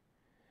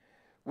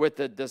with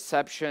the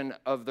deception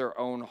of their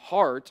own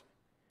heart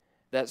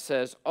that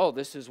says, oh,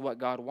 this is what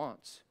God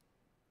wants.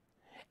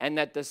 And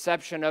that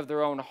deception of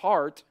their own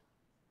heart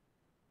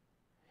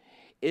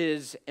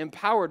is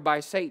empowered by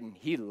Satan.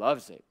 He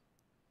loves it.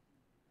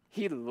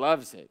 He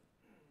loves it.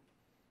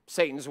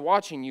 Satan's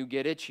watching you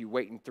get itchy,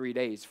 waiting 3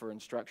 days for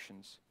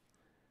instructions.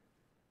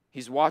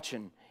 He's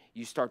watching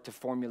you start to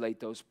formulate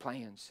those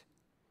plans.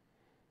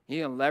 He's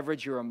going to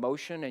leverage your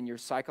emotion and your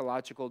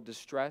psychological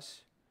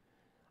distress.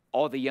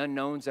 All the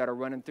unknowns that are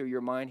running through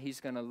your mind, he's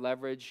going to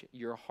leverage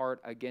your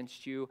heart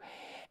against you.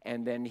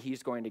 And then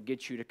he's going to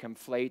get you to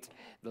conflate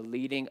the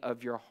leading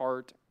of your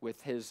heart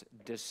with his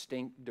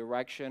distinct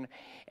direction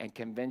and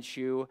convince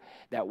you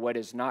that what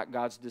is not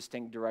God's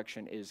distinct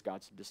direction is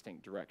God's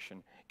distinct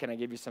direction. Can I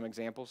give you some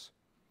examples?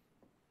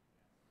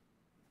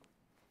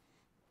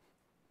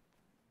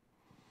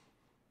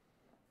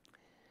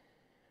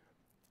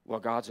 Well,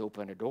 God's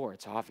opened a door.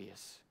 It's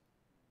obvious.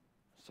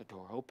 It's a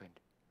door opened.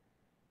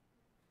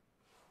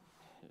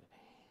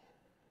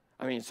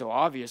 I mean, so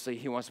obviously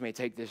he wants me to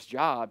take this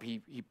job.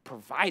 He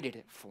provided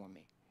it for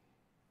me.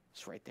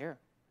 It's right there.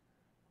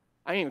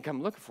 I didn't even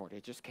come looking for it.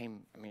 It just came,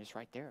 it's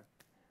right there.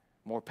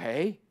 More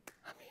pay?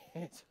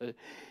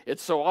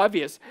 It's so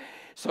obvious.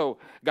 So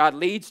God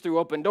leads through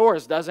open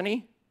doors, doesn't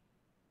he?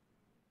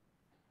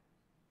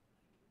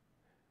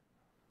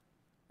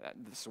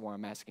 This is why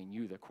I'm asking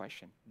you the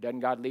question. Doesn't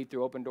God lead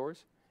through open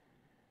doors?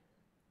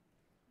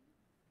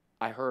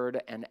 I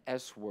heard an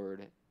S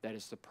word that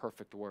is the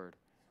perfect word.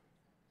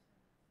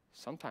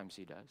 Sometimes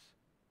he does,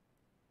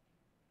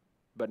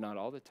 but not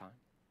all the time.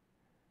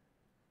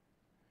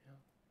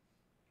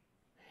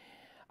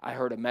 I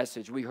heard a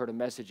message, we heard a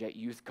message at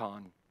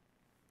YouthCon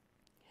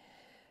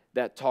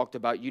that talked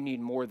about you need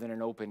more than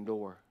an open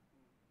door.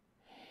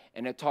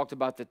 And it talked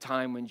about the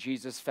time when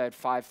Jesus fed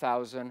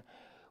 5,000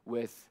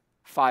 with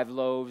 5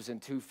 loaves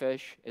and 2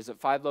 fish. Is it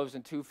 5 loaves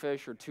and 2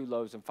 fish or 2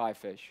 loaves and 5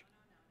 fish?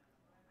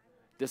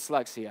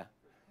 Dyslexia.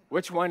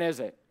 Which one is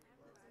it?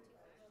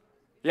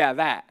 Yeah,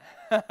 that.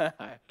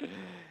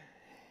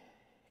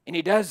 And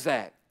he does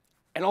that.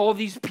 And all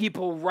these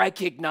people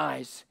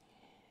recognize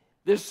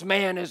this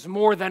man is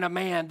more than a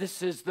man.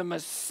 This is the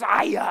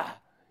Messiah.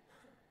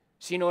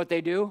 So you know what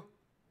they do?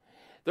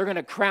 They're going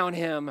to crown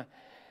him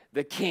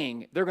the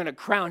king. They're going to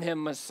crown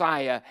him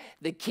Messiah,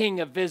 the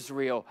king of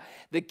Israel,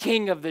 the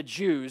king of the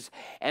Jews.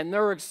 And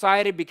they're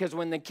excited because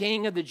when the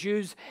king of the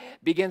Jews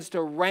begins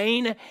to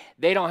reign,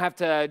 they don't have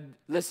to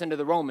listen to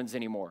the Romans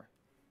anymore.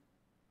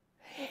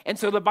 And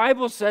so the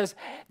Bible says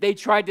they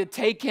tried to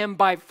take him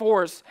by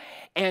force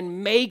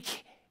and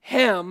make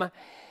him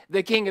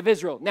the king of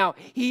Israel. Now,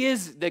 he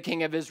is the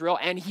king of Israel,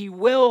 and he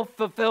will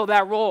fulfill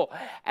that role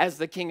as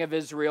the king of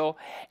Israel.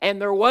 And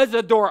there was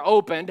a door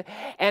opened,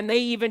 and they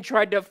even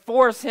tried to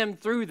force him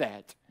through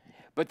that.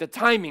 But the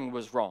timing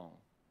was wrong.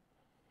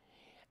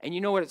 And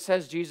you know what it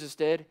says Jesus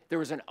did? There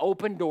was an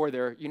open door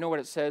there. You know what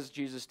it says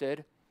Jesus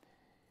did?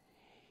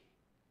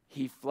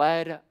 He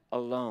fled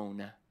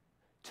alone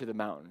to the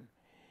mountain.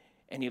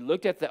 And he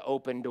looked at the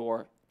open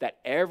door that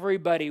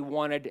everybody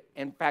wanted,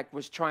 in fact,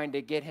 was trying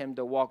to get him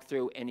to walk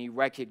through, and he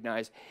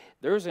recognized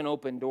there's an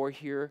open door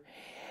here,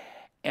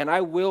 and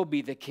I will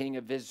be the king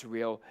of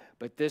Israel,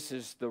 but this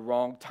is the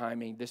wrong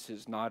timing. This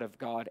is not of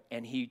God.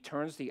 And he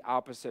turns the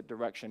opposite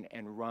direction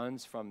and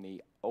runs from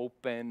the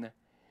open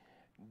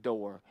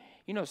door.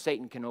 You know,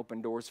 Satan can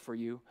open doors for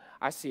you.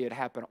 I see it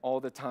happen all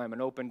the time, an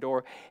open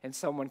door, and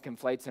someone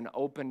conflates an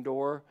open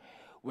door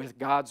with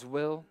God's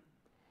will.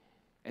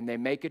 And they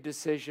make a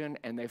decision,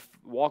 and they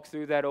walk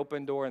through that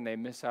open door, and they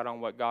miss out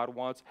on what God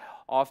wants,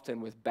 often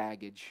with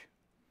baggage.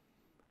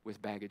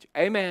 With baggage.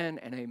 Amen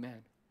and amen.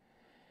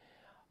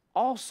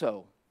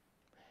 Also,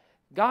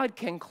 God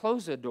can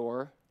close a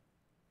door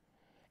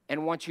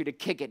and want you to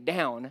kick it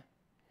down.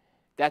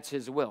 That's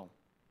his will.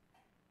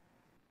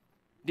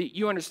 Do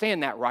you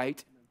understand that,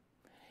 right?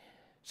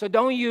 So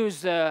don't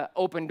use the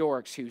open door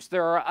excuse.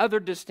 There are other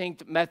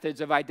distinct methods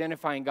of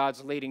identifying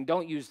God's leading.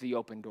 Don't use the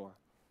open door.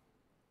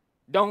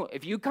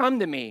 If you come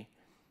to me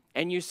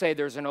and you say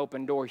there's an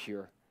open door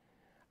here,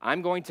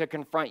 I'm going to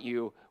confront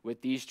you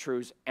with these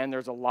truths, and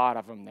there's a lot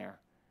of them there.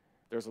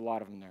 There's a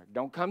lot of them there.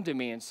 Don't come to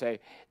me and say,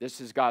 this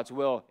is God's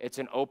will. It's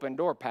an open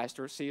door,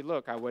 Pastor. See,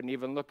 look, I wasn't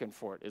even looking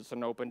for it. It's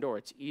an open door.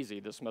 It's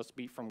easy. This must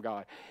be from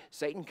God.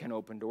 Satan can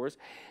open doors.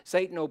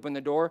 Satan opened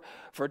the door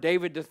for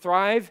David to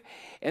thrive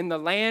in the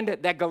land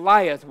that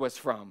Goliath was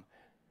from.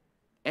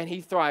 And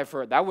he thrived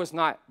for it. That was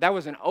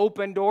an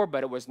open door,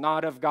 but it was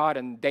not of God,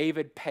 and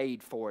David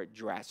paid for it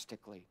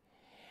drastically.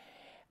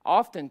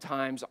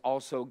 Oftentimes,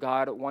 also,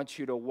 God wants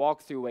you to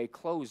walk through a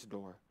closed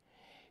door.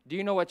 Do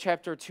you know what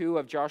chapter 2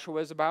 of Joshua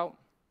is about?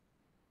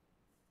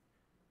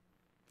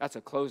 That's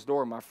a closed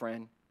door, my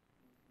friend.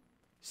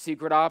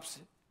 Secret ops,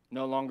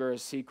 no longer a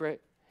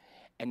secret.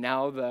 And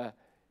now the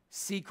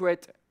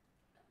secret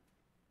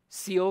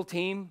SEAL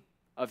team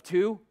of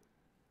 2,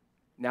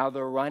 now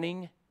they're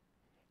running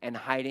and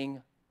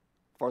hiding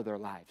for their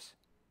lives.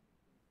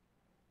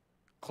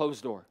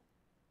 Closed door.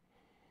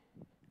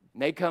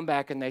 And they come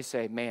back and they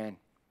say, man,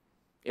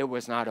 it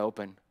was not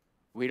open.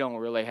 We don't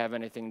really have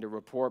anything to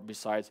report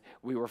besides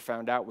we were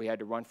found out. We had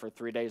to run for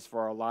 3 days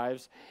for our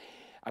lives.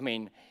 I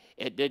mean,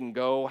 it didn't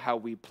go how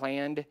we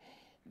planned.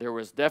 There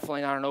was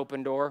definitely not an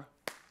open door.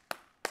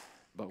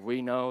 But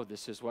we know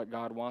this is what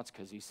God wants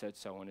because he said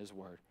so in his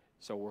word.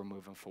 So we're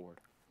moving forward.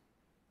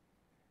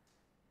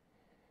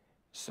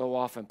 So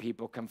often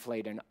people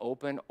conflate an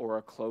open or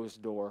a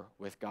closed door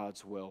with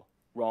God's will.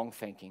 Wrong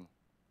thinking.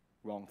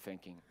 Wrong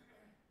thinking.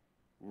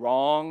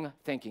 Wrong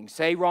thinking.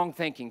 Say wrong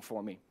thinking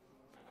for me.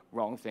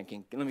 Wrong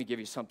thinking. Let me give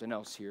you something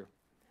else here.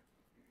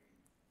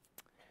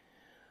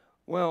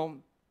 Well,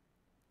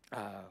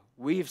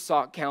 we've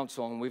sought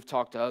counsel and we've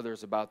talked to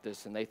others about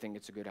this, and they think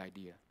it's a good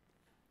idea.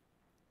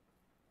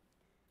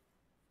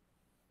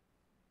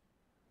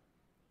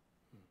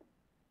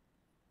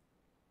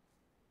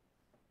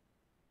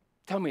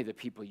 Tell me the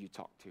people you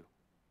talk to.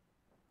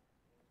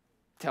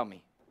 Tell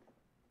me.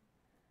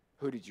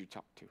 Who did you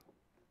talk to?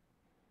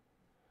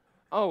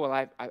 Oh, well,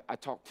 I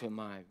talked to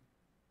my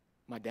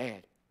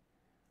dad.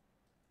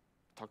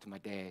 Talked to my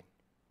dad.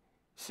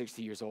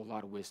 60 years old, a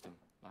lot of wisdom.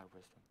 A lot of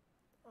wisdom.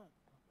 Oh,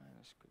 man,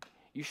 that's good.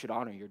 You should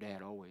honor your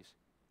dad always.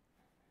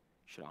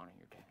 You should honor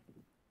your dad.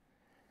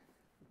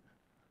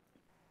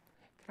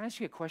 Can I ask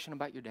you a question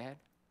about your dad?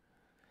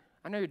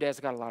 I know your dad's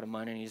got a lot of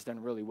money and he's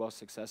done really well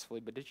successfully,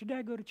 but did your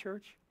dad go to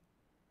church?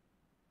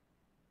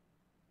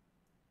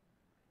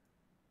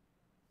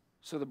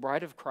 So the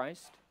bride of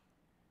Christ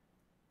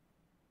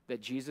that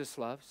Jesus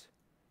loves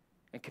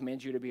and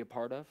commands you to be a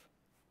part of,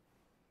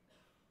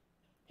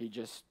 he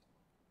just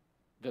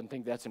doesn't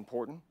think that's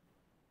important.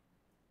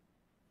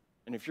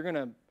 And if you're going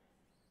to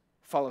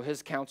follow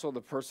his counsel,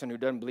 the person who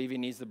doesn't believe he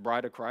needs the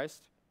bride of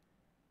Christ,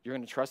 you're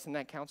going to trust in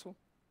that counsel?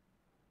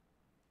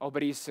 Oh,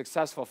 but he's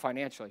successful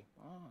financially.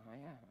 Oh,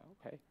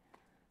 yeah, okay.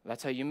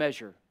 That's how you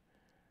measure.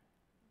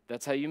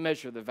 That's how you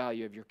measure the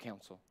value of your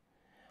counsel.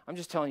 I'm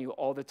just telling you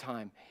all the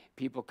time,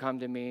 people come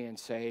to me and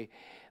say,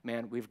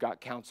 man, we've got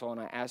counsel, and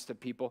I ask the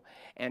people,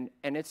 and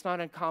it's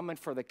not uncommon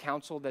for the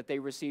counsel that they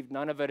receive.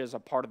 None of it is a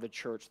part of the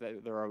church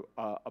that they're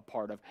a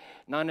part of.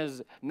 None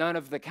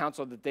of the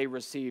counsel that they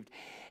received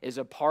is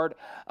a part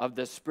of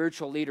the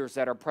spiritual leaders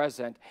that are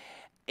present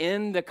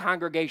in the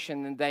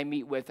congregation that they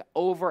meet with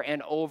over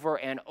and over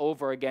and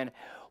over again,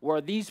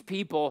 where these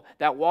people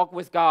that walk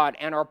with God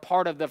and are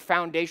part of the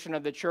foundation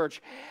of the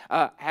church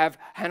have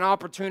an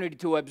opportunity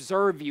to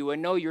observe you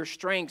and know your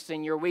strengths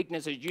and your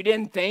weaknesses. You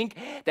didn't think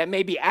that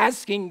maybe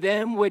asking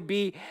them would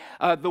be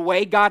the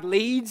way God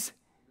leads?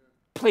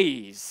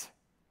 Please.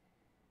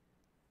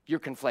 You're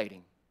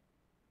conflating.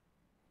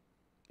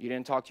 You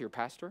didn't talk to your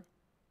pastor?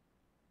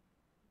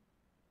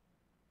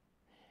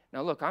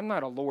 Now look, I'm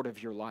not a Lord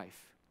of your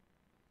life.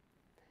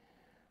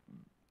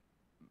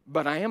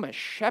 But I am a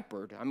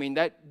shepherd. I mean,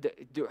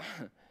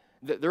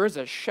 there is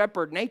a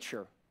shepherd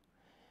nature.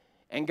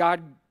 And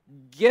God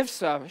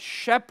gifts a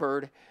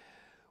shepherd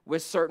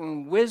with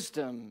certain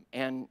wisdom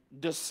and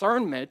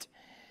discernment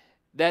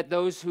that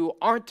those who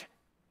aren't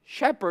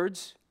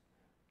shepherds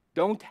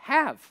don't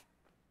have.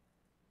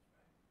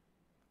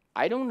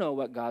 I don't know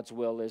what God's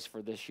will is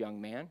for this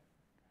young man.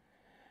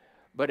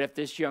 But if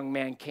this young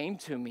man came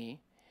to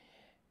me,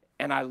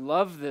 and I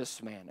love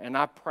this man, and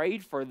I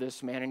prayed for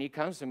this man, and he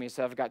comes to me and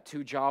says, I've got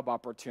 2 job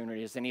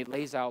opportunities, and he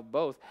lays out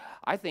both.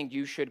 I think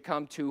you should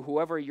come to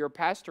whoever your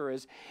pastor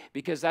is,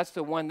 because that's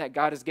the one that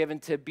God has given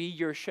to be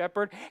your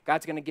shepherd.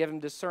 God's going to give him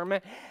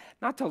discernment,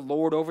 not to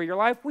lord over your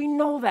life. We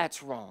know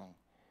that's wrong.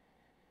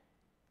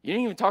 You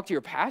didn't even talk to your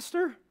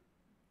pastor?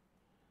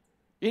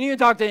 You didn't even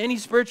talk to any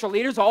spiritual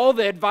leaders? All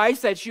the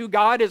advice that you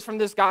got is from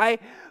this guy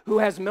who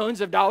has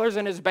millions of dollars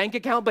in his bank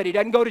account, but he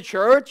doesn't go to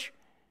church?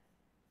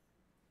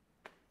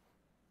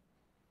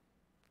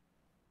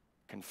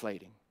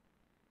 Conflating.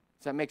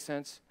 Does that make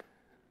sense?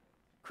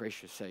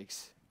 Gracious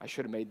sakes. I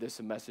should have made this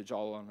a message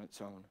all on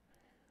its own.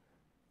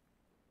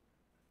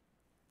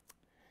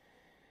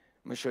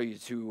 I'm going to show you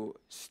 2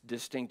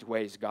 distinct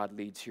ways God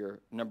leads here.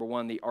 Number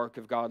 1, the ark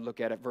of God. Look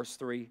at it, verse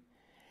 3.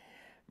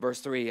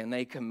 Verse 3, and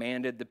they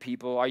commanded the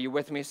people. Are you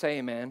with me? Say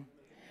amen.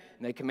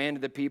 And they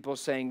commanded the people,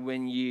 saying,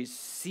 when ye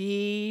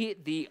see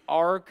the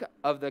ark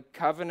of the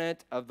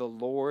covenant of the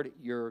Lord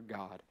your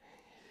God.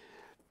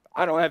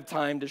 I don't have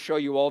time to show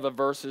you all the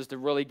verses to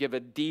really give a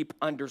deep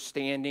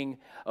understanding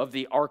of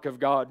the ark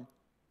of God.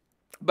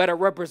 But it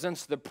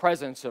represents the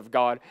presence of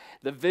God,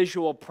 the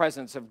visual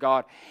presence of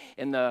God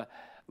in the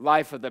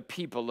life of the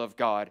people of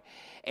God.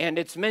 And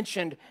it's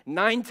mentioned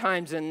 9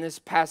 times in this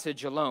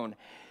passage alone.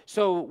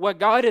 So what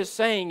God is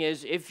saying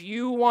is, if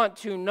you want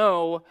to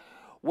know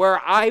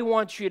where I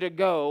want you to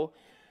go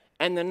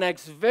and the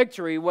next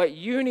victory, what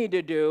you need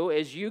to do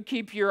is you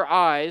keep your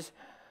eyes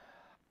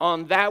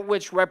on that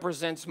which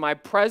represents my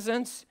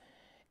presence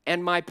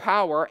and my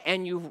power,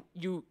 and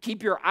you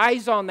keep your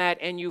eyes on that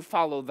and you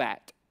follow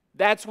that.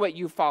 That's what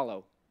you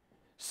follow.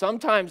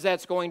 Sometimes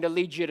that's going to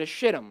lead you to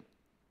Shittim,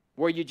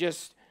 where you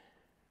just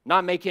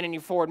not making any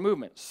forward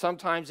movement.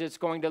 Sometimes it's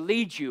going to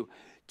lead you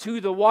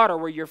to the water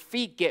where your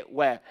feet get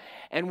wet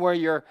and where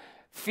your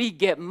feet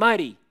get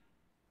muddy.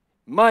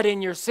 Mud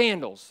in your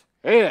sandals.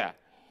 Yeah.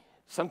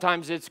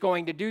 Sometimes it's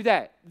going to do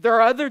that. There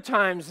are other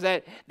times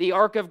that the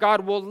ark of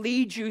God will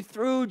lead you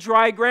through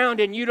dry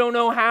ground and you don't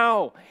know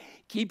how.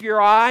 Keep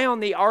your eye on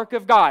the ark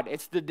of God.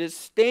 It's the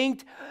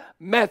distinct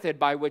method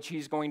by which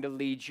he's going to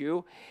lead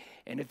you.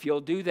 And if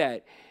you'll do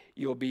that,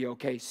 you'll be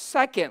okay.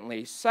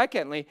 Secondly,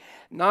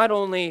 not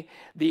only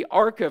the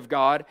ark of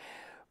God,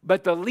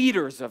 but the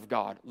leaders of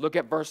God. Look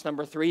at verse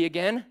number 3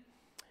 again.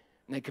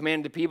 And they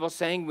commanded the people,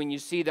 saying, when you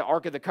see the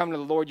ark of the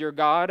covenant of the Lord your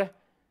God.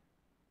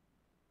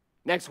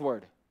 Next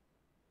word.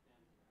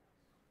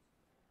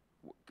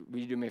 Will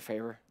you do me a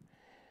favor?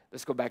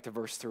 Let's go back to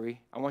verse 3.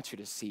 I want you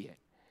to see it.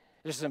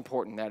 This is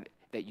important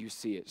that you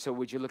see it. So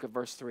would you look at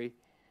verse 3?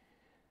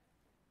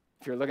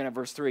 If you're looking at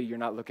verse 3, you're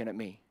not looking at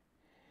me.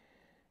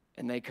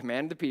 And they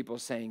commanded the people,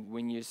 saying,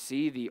 when you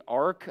see the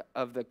ark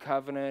of the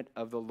covenant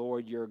of the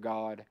Lord your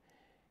God,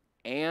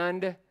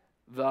 and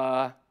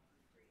the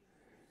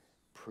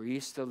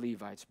priests, the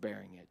Levites,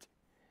 bearing it,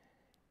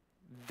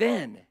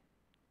 then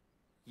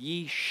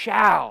ye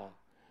shall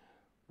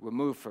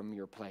remove from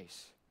your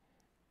place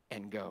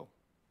and go.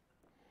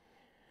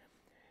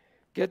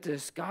 Get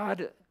this,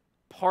 God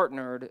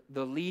partnered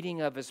the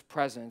leading of his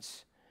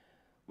presence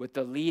with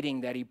the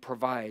leading that he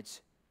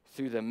provides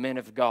through the men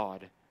of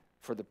God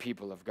for the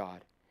people of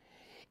God.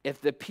 If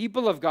the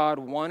people of God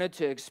wanted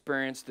to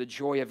experience the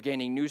joy of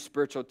gaining new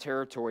spiritual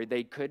territory,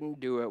 they couldn't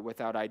do it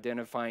without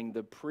identifying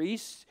the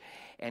priests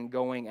and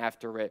going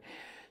after it.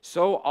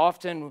 So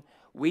often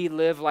we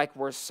live like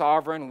we're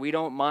sovereign. We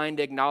don't mind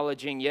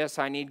acknowledging, yes,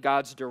 I need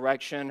God's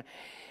direction.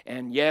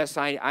 And yes,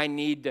 I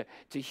need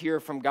to hear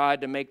from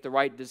God to make the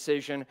right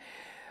decision.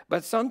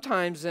 But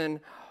sometimes in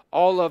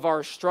all of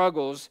our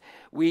struggles,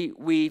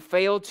 we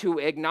fail to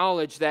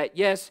acknowledge that,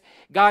 yes,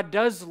 God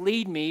does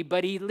lead me,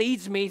 but he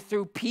leads me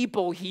through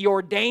people he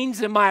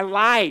ordains in my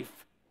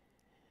life.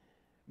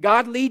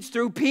 God leads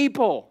through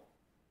people.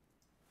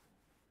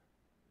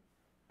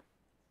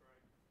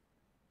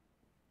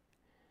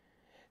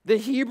 The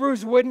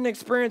Hebrews wouldn't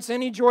experience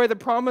any joy of the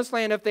promised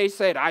land if they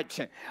said,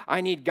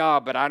 I need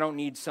God, but I don't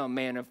need some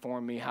man to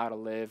inform me how to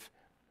live.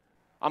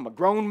 I'm a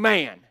grown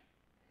man.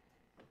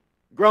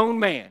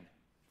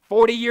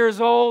 40 years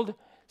old,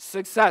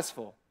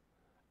 successful.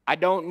 I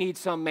don't need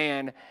some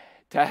man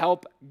to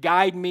help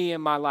guide me in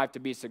my life to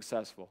be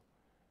successful.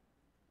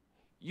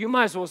 You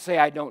might as well say,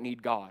 I don't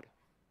need God.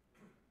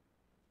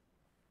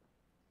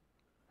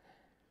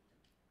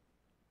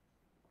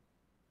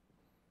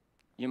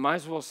 You might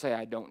as well say,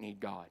 I don't need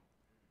God.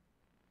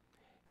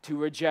 To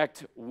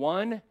reject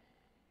one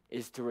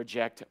is to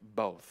reject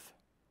both.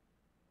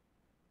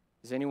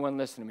 Is anyone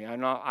listening to me?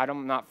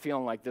 I'm not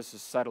feeling like this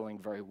is settling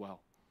very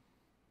well.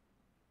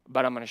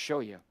 But I'm going to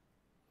show you.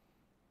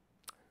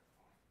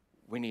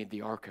 We need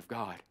the ark of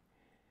God.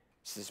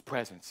 It's his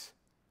presence.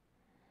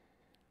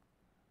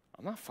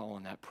 I'm not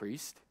following that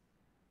priest.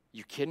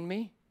 You kidding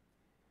me?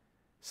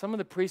 Some of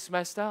the priests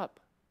messed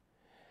up.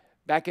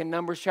 Back in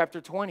Numbers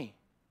chapter 20.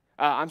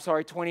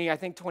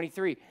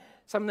 23.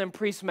 Some of them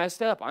priests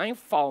messed up. I ain't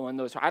following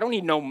those. I don't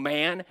need no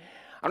man.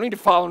 I don't need to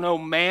follow no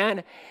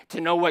man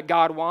to know what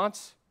God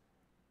wants.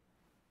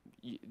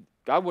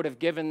 God would have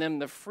given them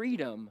the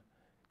freedom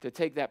to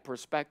take that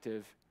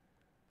perspective,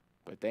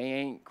 but they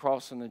ain't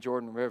crossing the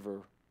Jordan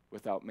River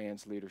without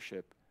man's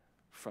leadership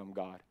from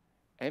God.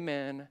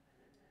 Amen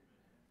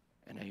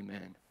and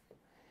amen.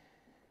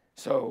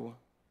 So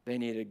they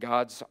needed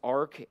God's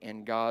ark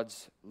and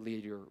God's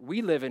leader.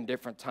 We live in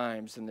different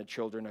times than the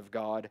children of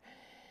God,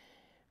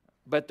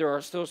 but there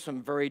are still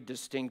some very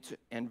distinct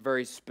and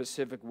very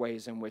specific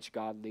ways in which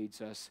God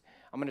leads us.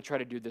 I'm going to try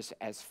to do this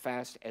as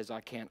fast as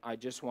I can. I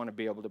just want to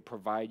be able to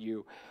provide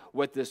you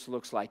what this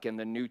looks like in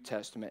the New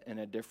Testament in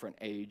a different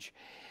age.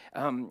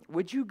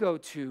 Would you go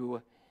to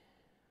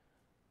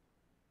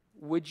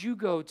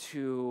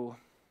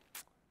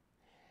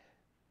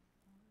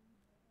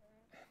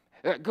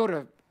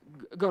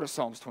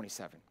Psalms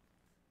 27.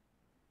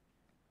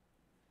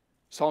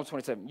 Psalms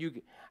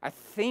 27. I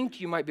think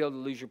you might be able to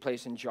lose your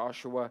place in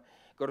Joshua.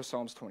 Go to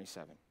Psalms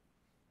 27.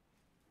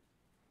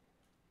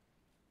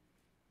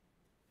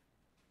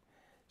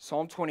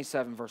 Psalm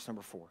 27, verse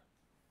number 4.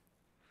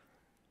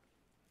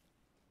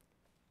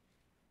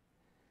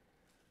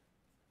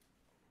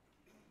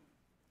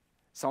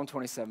 Psalm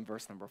 27,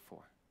 verse number 4.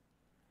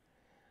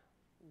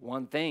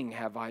 One thing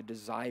have I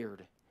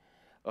desired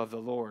of the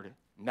Lord,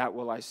 and that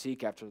will I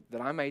seek after,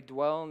 that I may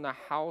dwell in the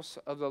house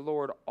of the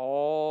Lord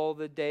all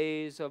the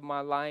days of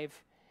my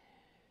life,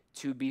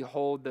 to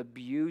behold the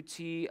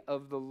beauty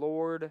of the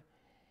Lord,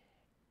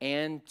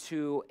 and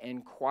to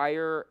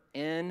inquire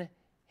in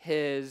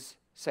his,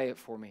 say it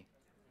for me.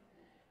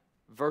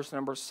 Verse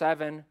number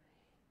 7,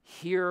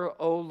 hear,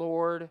 O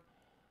Lord,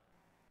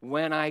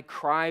 when I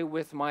cry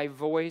with my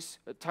voice.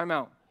 Time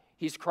out.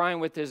 He's crying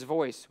with his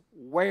voice.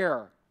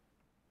 Where?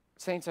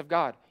 Saints of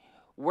God,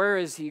 where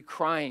is he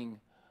crying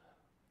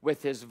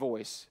with his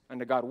voice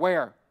unto God?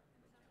 Where?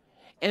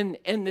 In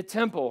the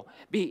temple.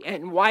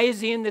 And why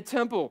is he in the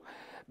temple?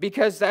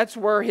 Because that's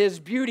where his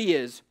beauty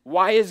is.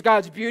 Why is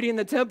God's beauty in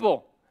the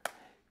temple?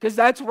 Because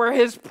that's where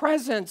his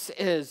presence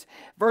is.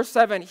 Verse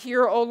 7,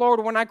 hear, O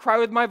Lord, when I cry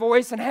with my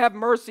voice, and have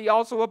mercy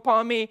also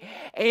upon me,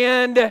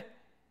 and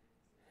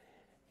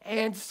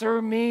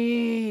answer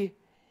me.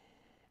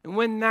 And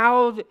when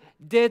thou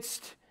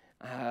didst,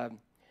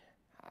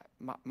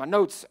 my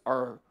notes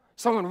are,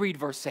 someone read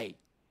verse 8.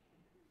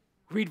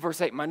 Read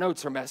verse 8. My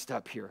notes are messed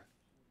up here.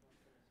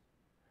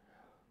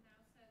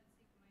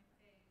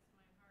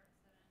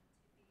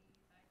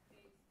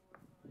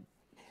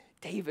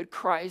 David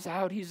cries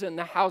out. He's in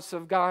the house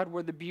of God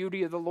where the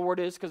beauty of the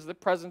Lord is because the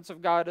presence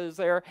of God is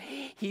there.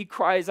 He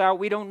cries out.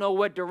 We don't know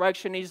what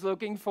direction he's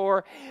looking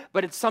for,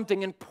 but it's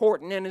something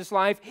important in his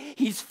life.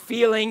 He's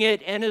feeling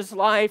it in his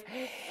life,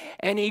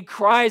 and he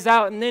cries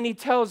out. And then he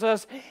tells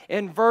us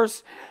in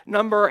verse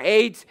number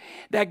 8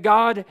 that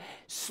God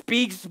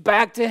speaks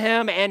back to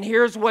him, and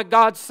here's what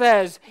God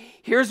says.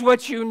 Here's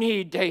what you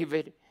need,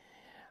 David.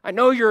 I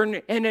know you're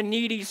in a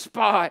needy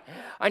spot.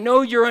 I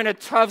know you're in a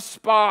tough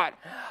spot.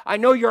 I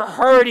know you're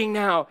hurting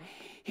now.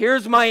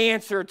 Here's my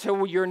answer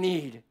to your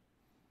need.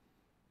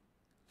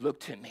 Look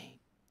to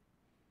me.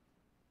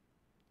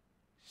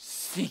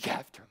 Seek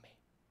after me.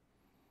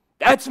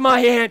 That's my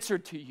answer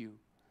to you.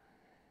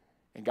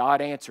 And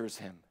God answers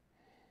him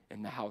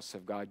in the house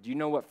of God. Do you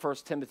know what 1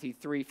 Timothy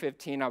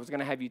 3:15? I was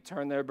going to have you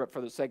turn there, but for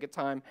the sake of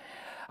time,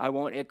 I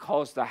won't. It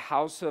calls the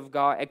house of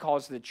God, it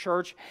calls the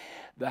church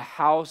the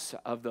house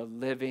of the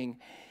living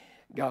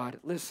God.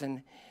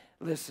 Listen.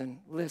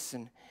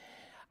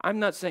 I'm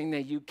not saying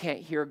that you can't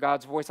hear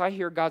God's voice. I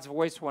hear God's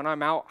voice when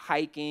I'm out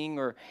hiking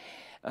or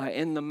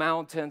in the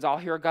mountains. I'll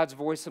hear God's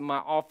voice in my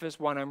office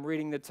when I'm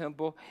reading the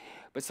temple.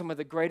 But some of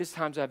the greatest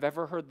times I've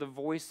ever heard the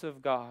voice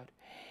of God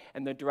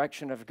and the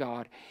direction of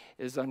God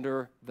is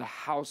under the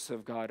house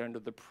of God, under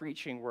the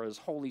preaching where His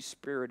Holy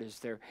Spirit is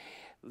there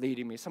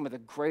leading me. Some of the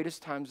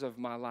greatest times of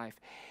my life.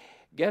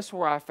 Guess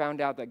where I found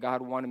out that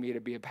God wanted me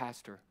to be a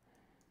pastor?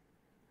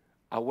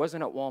 I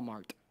wasn't at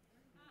Walmart.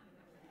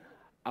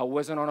 I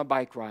wasn't on a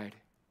bike ride.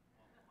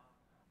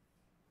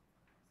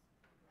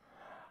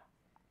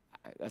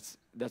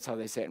 That's how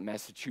they say it in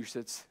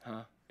Massachusetts,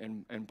 huh?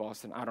 In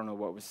Boston. I don't know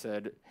what was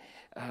said.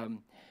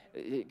 Can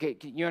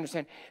you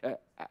understand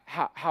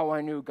how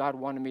I knew God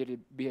wanted me to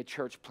be a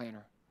church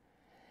planner?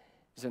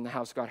 Is in the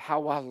house of God.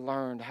 How I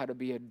learned how to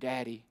be a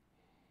daddy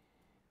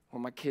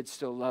when my kids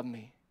still love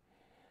me.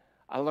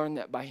 I learned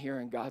that by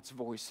hearing God's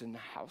voice in the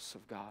house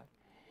of God.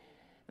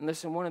 And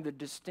listen, one of the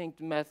distinct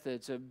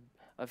methods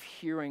of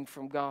hearing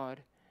from God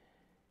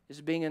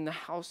is being in the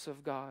house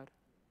of God.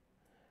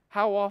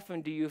 How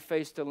often do you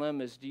face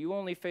dilemmas? Do you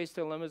only face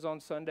dilemmas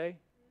on Sunday?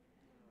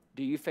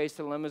 Do you face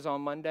dilemmas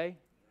on Monday?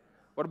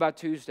 What about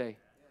Tuesday?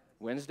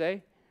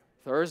 Wednesday?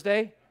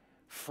 Thursday?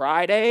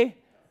 Friday?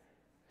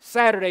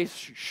 Saturday,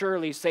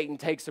 surely Satan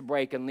takes a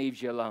break and leaves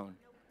you alone.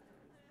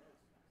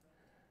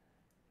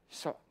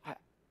 So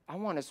I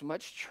want as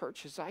much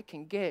church as I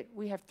can get.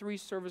 We have 3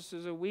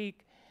 services a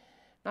week,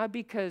 not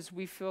because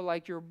we feel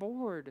like you're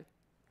bored.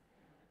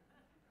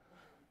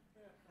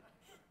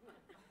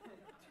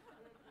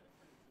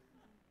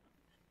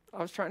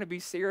 I was trying to be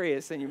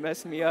serious and you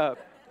messed me up.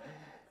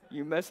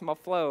 You messed my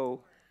flow.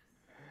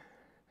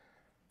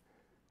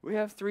 We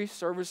have 3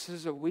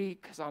 services a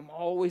week because I'm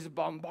always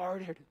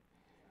bombarded.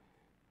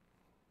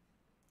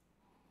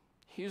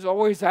 He's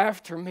always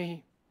after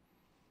me.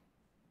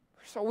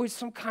 There's always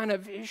some kind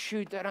of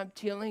issue that I'm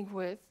dealing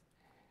with.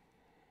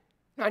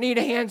 I need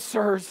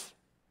answers.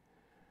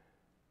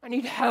 I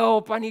need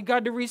help. I need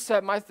God to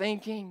reset my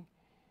thinking.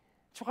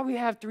 That's why we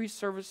have 3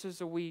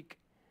 services a week.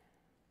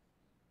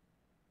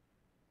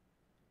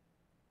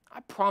 I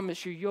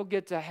promise you, you'll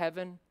get to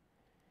heaven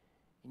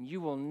and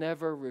you will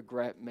never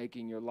regret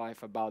making your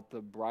life about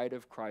the bride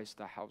of Christ,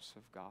 the house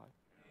of God.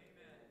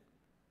 Amen.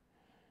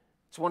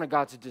 It's one of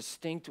God's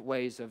distinct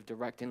ways of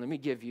directing. Let me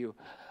give you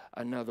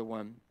another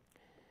one.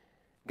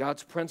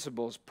 God's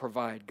principles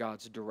provide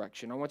God's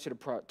direction. I want you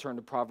to turn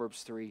to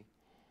Proverbs 3.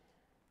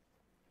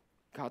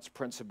 God's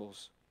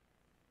principles.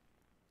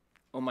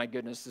 Oh my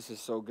goodness, this is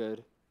so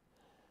good.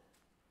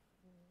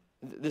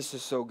 This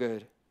is so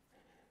good.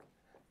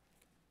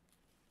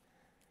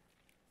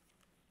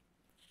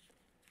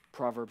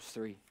 Proverbs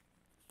 3.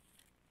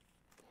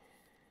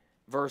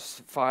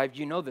 Verse 5.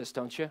 You know this,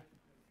 don't you?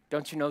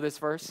 Don't you know this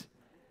verse?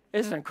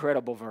 It's an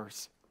incredible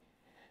verse.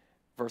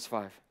 Verse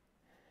 5.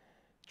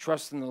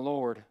 Trust in the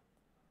Lord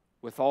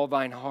with all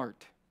thine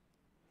heart.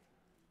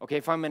 Okay,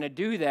 if I'm going to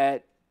do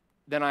that,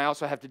 then I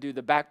also have to do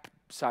the back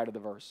side of the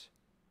verse.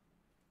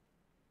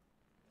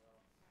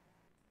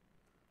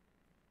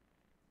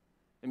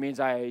 It means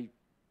I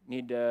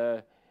need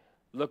to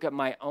look at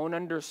my own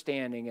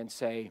understanding and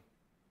say,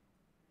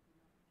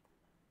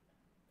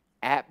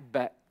 at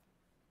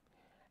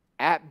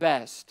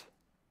best,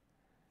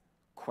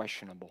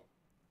 questionable.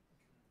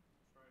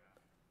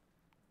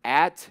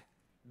 At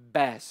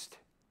best,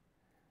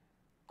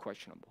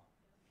 questionable.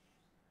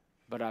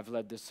 But I've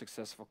led this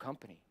successful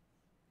company.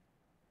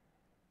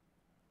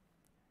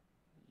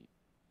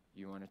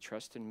 You want to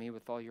trust in me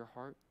with all your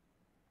heart?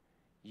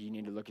 You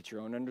need to look at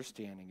your own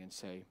understanding and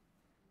say,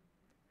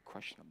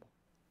 questionable.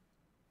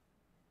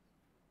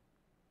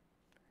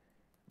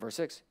 Verse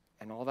 6,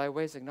 in all thy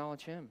ways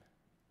acknowledge him.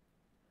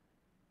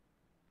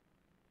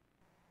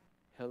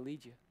 He'll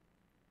lead you.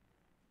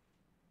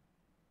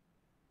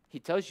 He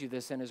tells you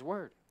this in his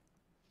word.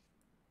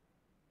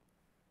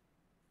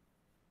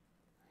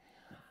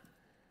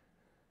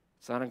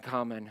 It's not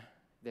uncommon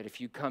that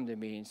if you come to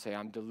me and say,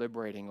 I'm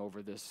deliberating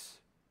over this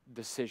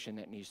decision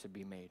that needs to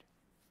be made,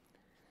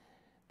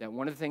 that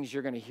one of the things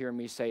you're going to hear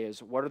me say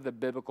is, what are the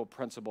biblical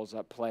principles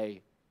at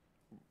play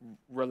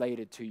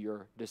related to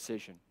your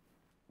decision?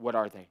 What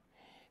are they?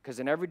 Because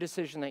in every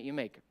decision that you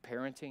make,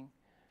 parenting,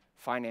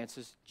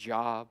 finances,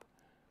 job,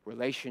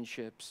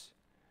 relationships,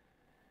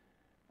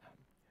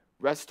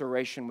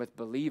 restoration with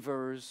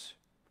believers,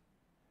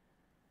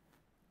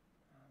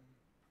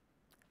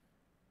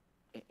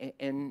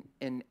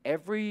 in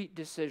every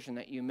decision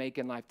that you make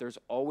in life, there's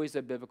always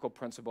a biblical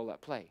principle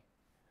at play.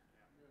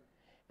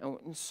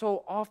 And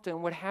so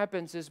often what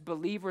happens is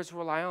believers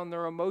rely on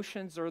their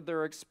emotions or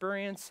their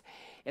experience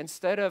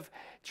instead of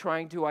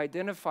trying to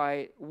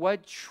identify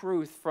what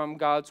truth from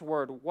God's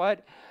word,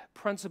 what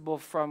principle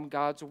from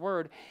God's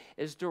word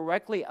is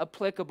directly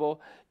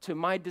applicable to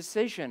my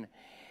decision.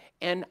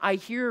 And I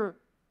hear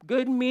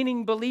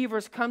good-meaning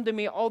believers come to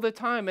me all the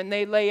time, and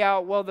they lay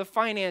out, well, the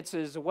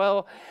finances,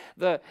 well,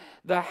 the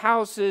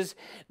house is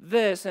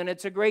this, and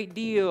it's a great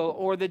deal,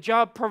 or the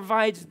job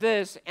provides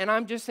this. And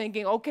I'm just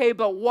thinking, okay,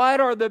 but what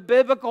are the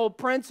biblical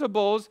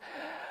principles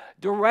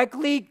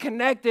directly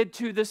connected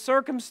to the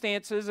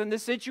circumstances and the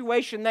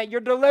situation that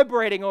you're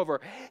deliberating over?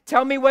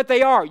 Tell me what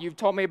they are. You've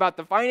told me about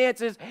the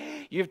finances.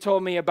 You've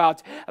told me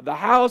about the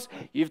house.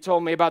 You've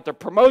told me about the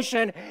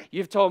promotion.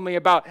 You've told me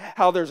about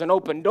how there's an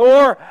open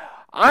door.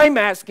 I'm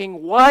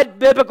asking what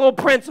biblical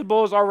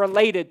principles are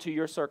related to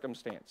your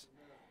circumstance.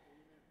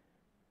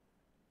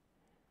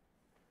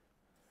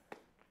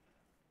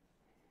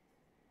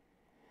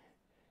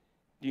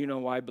 Do you know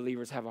why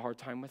believers have a hard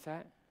time with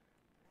that?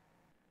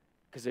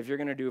 Because if you're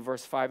going to do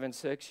verse 5 and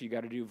 6, you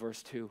got to do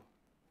verse 2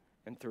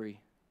 and 3.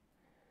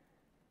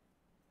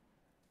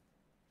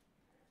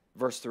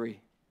 Verse 3.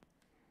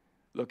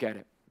 Look at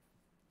it.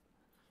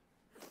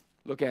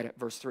 Look at it,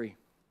 verse 3.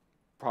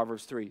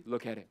 Proverbs 3.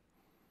 Look at it.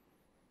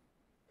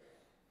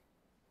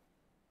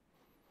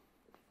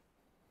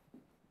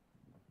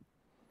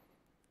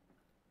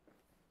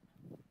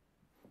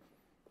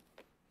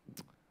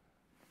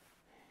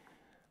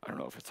 I don't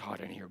know if it's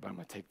hot in here, but I'm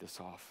going to take this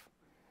off.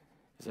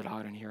 Is it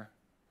hot in here?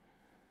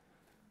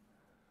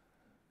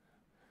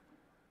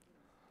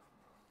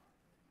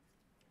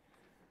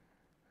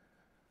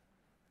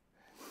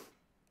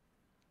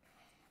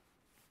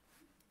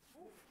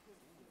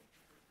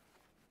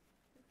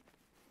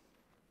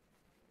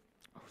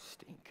 Oh,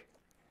 stink.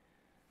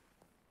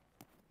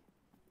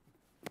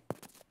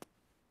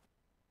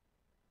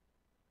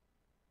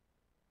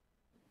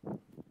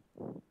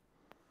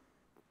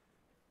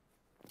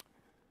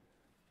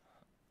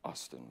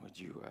 Austin, would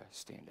you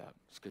stand up?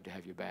 It's good to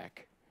have you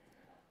back.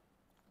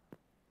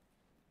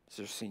 Is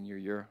this senior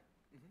year?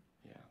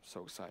 Mm-hmm. Yeah, I'm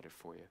so excited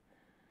for you.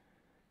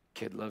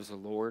 Kid loves the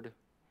Lord.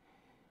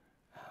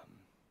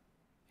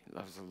 He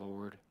loves the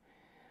Lord.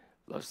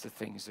 Loves the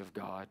things of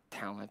God.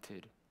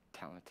 Talented.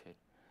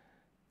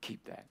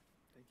 Keep that.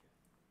 Thank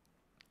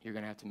you. You're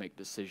going to have to make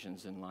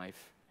decisions in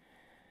life.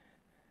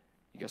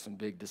 You got some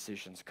big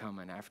decisions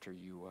coming after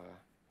you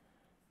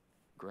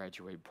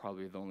graduate.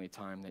 Probably the only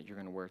time that you're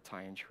going to wear a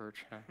tie in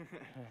church.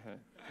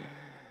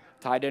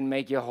 Tie didn't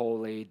make you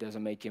holy.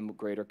 Doesn't make you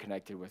greater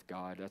connected with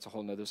God. That's a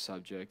whole nother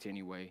subject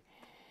anyway.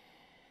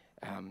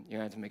 You're going to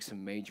have to make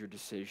some major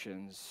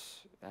decisions.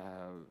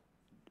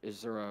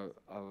 Is there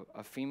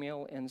a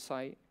female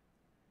insight?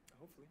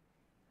 Hopefully.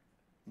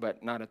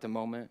 But not at the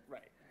moment?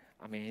 Right.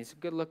 I mean, he's a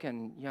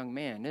good-looking young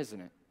man,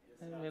 isn't it?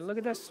 I mean, look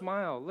at that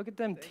smile. Look at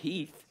them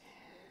teeth.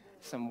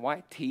 Some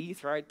white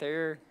teeth right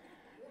there.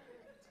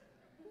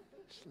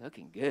 It's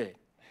looking good.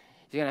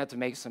 You're going to have to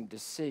make some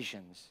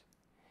decisions.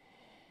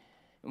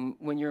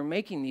 When you're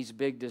making these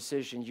big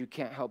decisions, you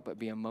can't help but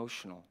be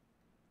emotional.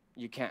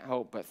 You can't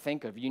help but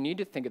you need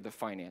to think of the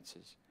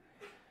finances.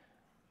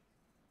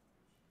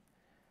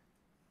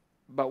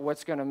 But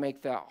what's going to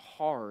make that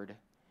hard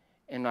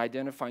in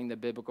identifying the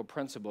biblical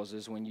principles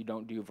is when you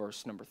don't do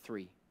verse number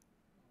 3.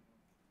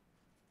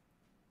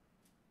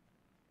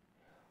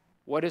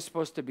 What is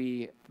supposed to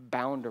be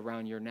bound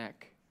around your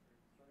neck?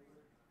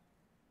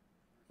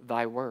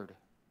 Thy word.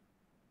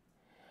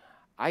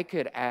 I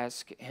could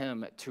ask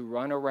him to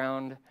run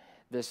around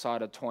this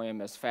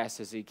auditorium as fast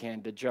as he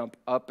can, to jump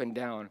up and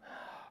down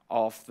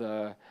off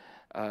the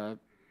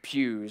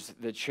pews,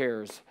 the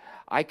chairs.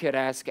 I could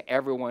ask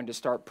everyone to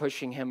start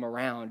pushing him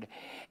around,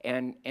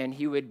 and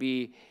he would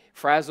be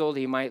frazzled.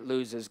 He might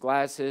lose his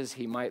glasses.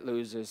 He might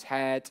lose his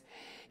hat.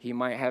 He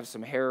might have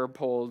some hair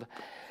pulled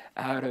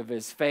out of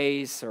his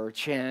face or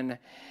chin.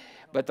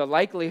 But the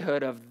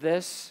likelihood of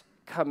this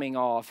coming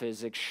off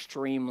is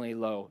extremely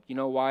low. You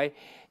know why?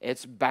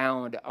 It's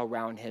bound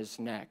around his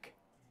neck.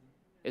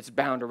 It's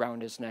bound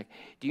around his neck.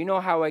 Do you know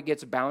how it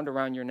gets bound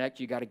around your neck?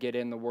 You got to get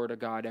in the Word of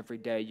God every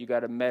day. You got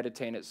to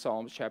meditate at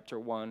Psalms chapter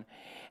 1.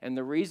 And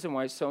the reason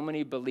why so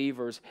many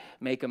believers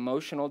make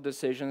emotional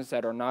decisions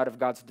that are not of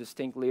God's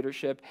distinct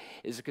leadership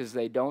is because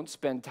they don't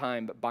spend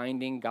time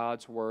binding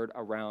God's Word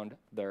around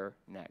their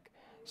neck.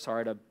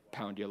 Sorry to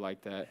pound you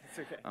like that. It's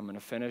okay. I'm going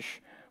to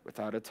finish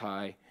without a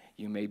tie.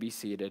 You may be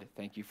seated.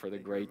 Thank you for the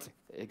great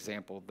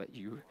example that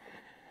you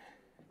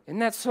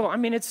And that's so, I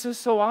mean, it's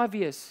just so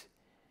obvious.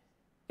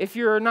 If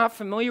you're not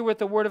familiar with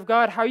the Word of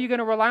God, how are you going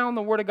to rely on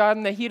the Word of God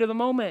in the heat of the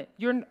moment?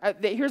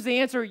 Here's the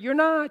answer, you're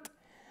not.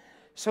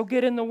 So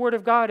get in the Word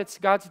of God. It's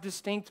God's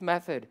distinct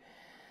method.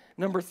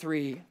 Number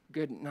 3,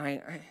 good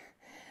night.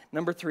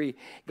 Number 3,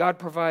 God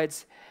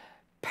provides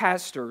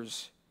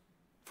pastors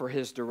for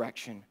his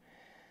direction.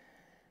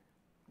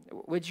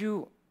 Would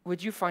you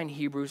find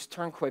Hebrews?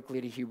 Turn quickly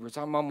to Hebrews.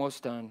 I'm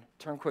almost done.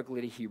 Turn quickly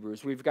to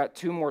Hebrews. We've got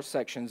 2 more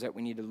sections that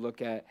we need to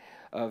look at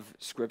of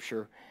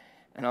Scripture,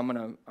 and I'm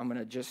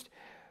gonna just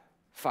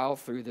file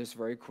through this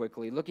very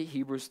quickly. Look at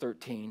Hebrews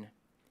 13.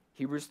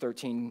 Hebrews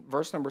 13,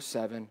 verse number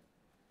 7.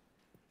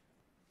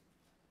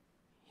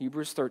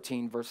 Hebrews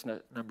 13, verse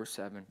number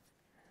 7.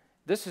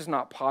 This is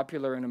not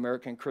popular in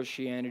American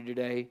Christianity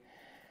today.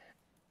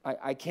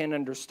 I can't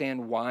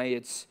understand why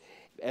it's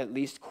at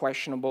least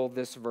questionable,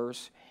 this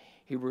verse.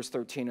 Hebrews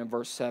 13 and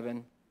verse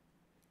 7.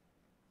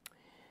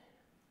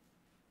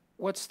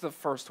 What's the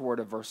first word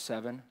of verse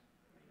 7?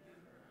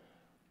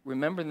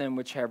 Remember them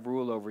which have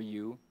rule over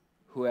you,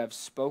 who have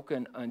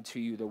spoken unto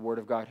you the word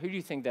of God. Who do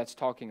you think that's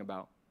talking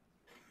about?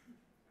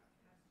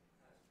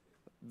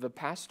 The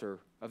pastor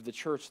of the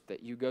church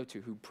that you go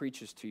to, who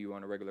preaches to you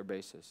on a regular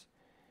basis.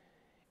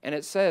 And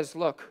it says,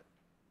 look,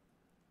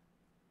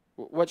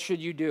 what should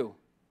you do?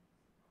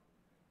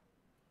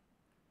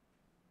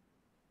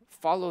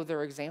 Follow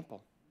their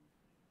example.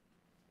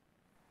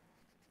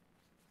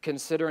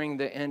 Considering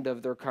the end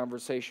of their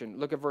conversation.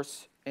 Look at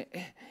verse,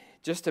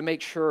 just to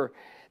make sure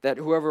that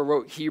whoever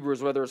wrote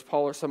Hebrews, whether it's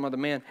Paul or some other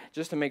man,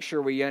 just to make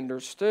sure we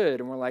understood.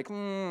 And we're like,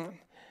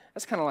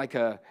 that's kind of like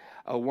a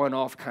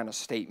one-off kind of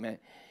statement.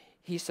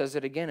 He says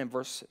it again in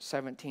verse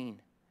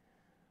 17.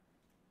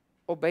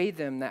 Obey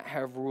them that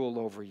have rule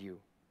over you.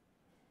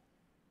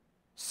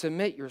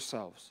 Submit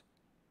yourselves.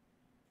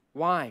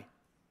 Why?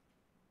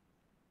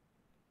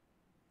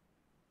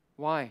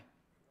 Why?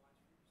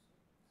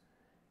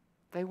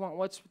 They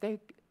want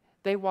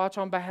they watch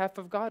on behalf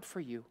of God for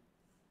you.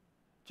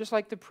 Just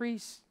like the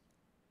priests.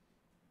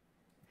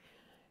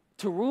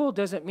 To rule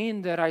doesn't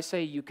mean that I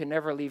say you can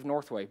never leave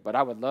Northway, but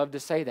I would love to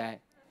say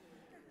that.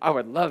 I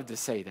would love to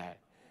say that.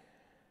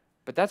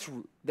 But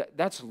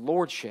that's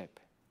lordship.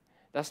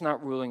 That's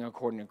not ruling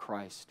according to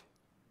Christ.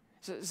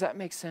 Does that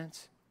make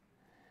sense?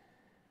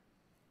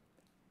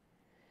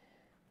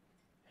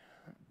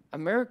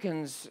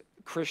 Americans'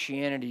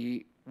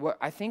 Christianity,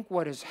 I think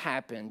what has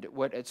happened,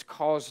 what it's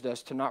caused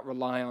us to not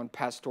rely on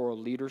pastoral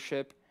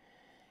leadership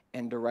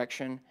and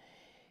direction,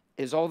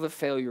 is all the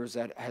failures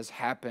that has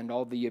happened,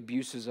 all the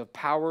abuses of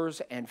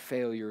powers and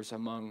failures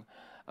among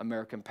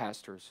American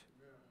pastors.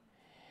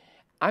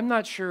 I'm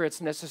not sure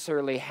it's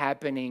necessarily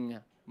happening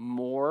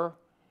more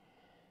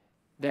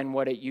than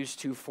what it used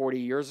to 40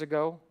 years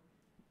ago.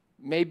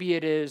 Maybe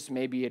it is,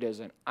 maybe it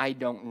isn't. I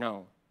don't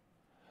know.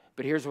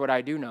 But here's what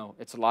I do know.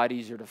 It's a lot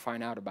easier to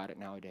find out about it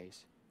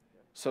nowadays.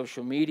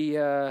 Social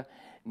media,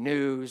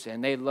 news,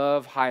 and they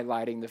love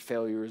highlighting the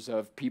failures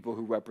of people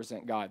who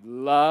represent God.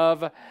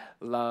 Love,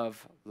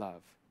 love,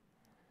 love.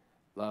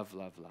 Love,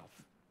 love,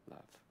 love, love.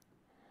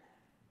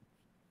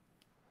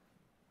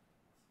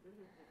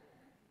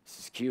 This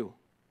is Q.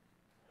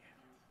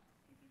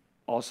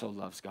 Also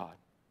loves God.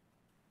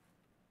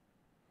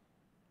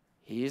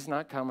 He is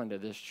not coming to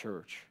this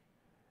church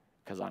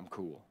because I'm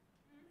cool.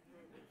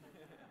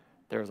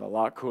 There's a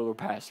lot cooler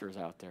pastors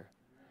out there.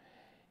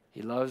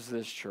 He loves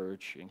this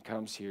church and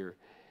comes here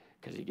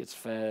because he gets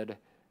fed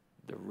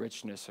the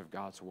richness of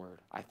God's word.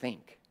 I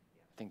think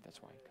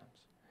that's why he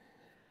comes.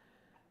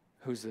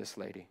 Who's this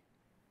lady?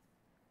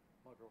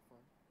 My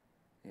girlfriend.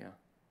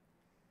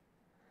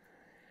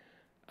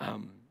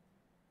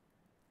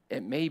 Yeah.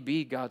 It may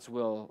be God's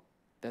will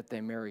that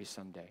they marry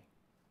someday.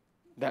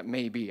 That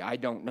may be. I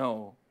don't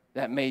know.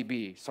 That may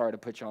be. Sorry to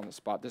put you on the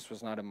spot. This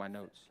was not in my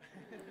notes.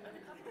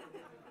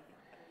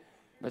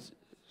 But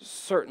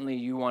certainly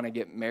you want to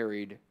get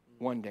married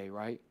one day,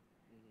 right?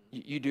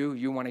 You do?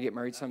 You want to get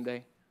married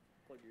someday?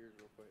 Plug your ears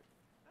real quick.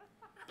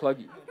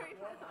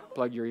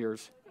 Plug your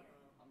ears.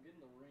 I'm getting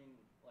the ring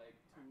like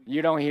 2 weeks.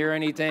 You don't hear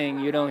anything.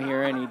 You don't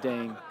hear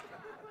anything.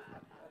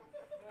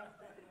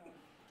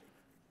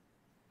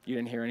 You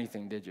didn't hear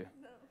anything, did you?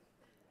 No.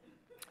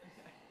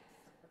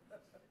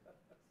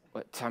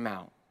 But time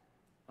out.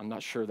 I'm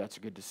not sure that's a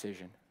good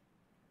decision.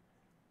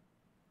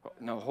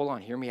 No, hold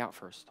on. Hear me out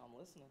first. I'm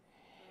listening.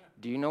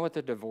 Do you know what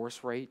the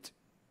divorce rate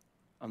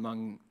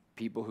among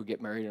people who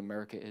get married in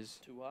America is?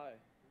 Too high.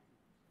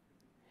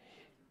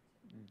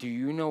 Do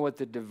you know what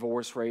the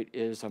divorce rate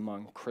is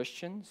among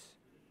Christians?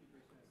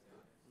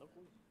 Nope.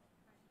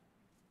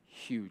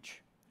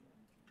 Huge.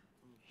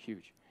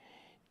 Huge.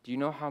 Do you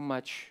know how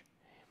much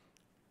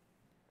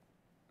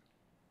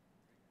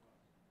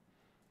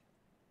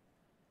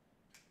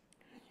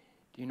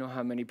Do you know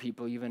how many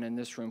people, even in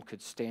this room,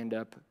 could stand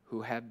up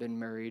who have been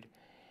married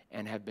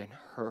and have been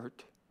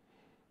hurt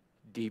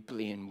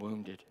deeply and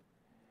wounded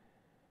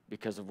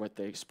because of what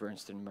they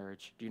experienced in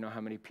marriage? Do you know how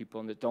many people,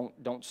 and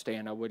don't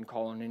stand, I wouldn't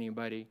call on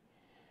anybody,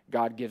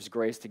 God gives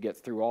grace to get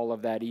through all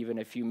of that, even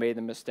if you made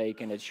the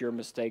mistake and it's your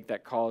mistake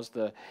that caused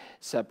the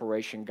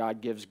separation. God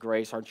gives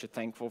grace. Aren't you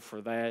thankful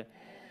for that?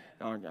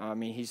 I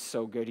mean, he's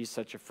so good. He's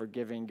such a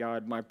forgiving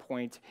God. My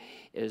point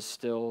is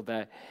still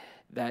that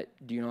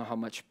do you know how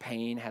much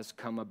pain has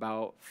come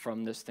about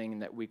from this thing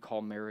that we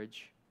call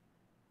marriage?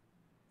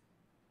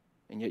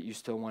 And yet you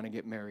still want to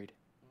get married.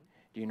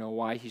 Do you know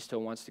why he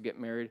still wants to get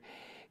married?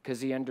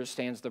 Because he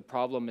understands the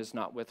problem is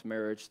not with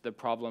marriage. The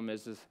problem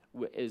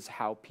is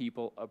how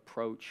people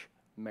approach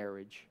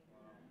marriage.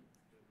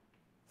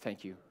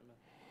 Thank you.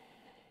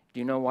 Do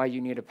you know why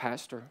you need a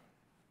pastor?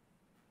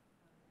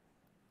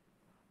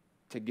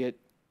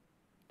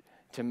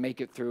 To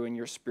make it through in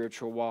your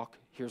spiritual walk.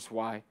 Here's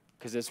why.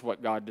 Because it's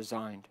what God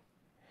designed.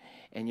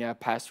 And yeah,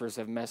 pastors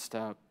have messed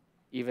up.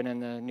 Even in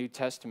the New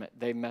Testament,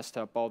 they messed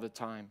up all the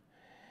time.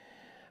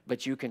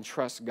 But you can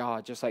trust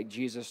God, just like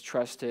Jesus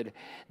trusted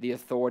the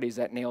authorities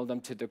that nailed him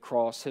to the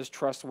cross. His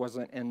trust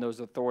wasn't in those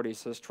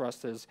authorities. His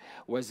trust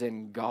was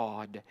in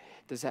God.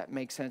 Does that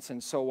make sense?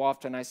 And so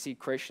often I see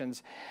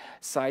Christians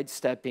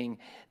sidestepping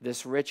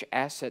this rich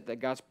asset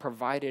that God's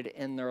provided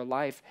in their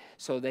life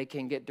so they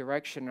can get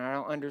direction. And I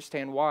don't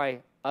understand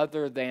why,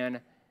 other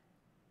than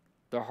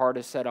their heart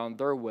is set on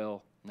their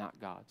will, not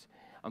God's.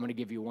 I'm going to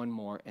give you one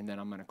more, and then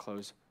I'm going to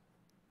close.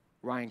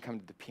 Ryan, come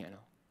to the piano.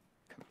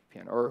 Come to the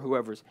piano, or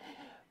whoever's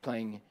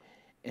playing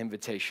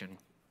invitation.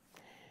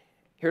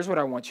 Here's what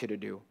I want you to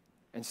do.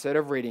 Instead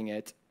of reading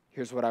it,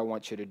 here's what I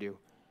want you to do.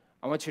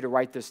 I want you to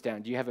write this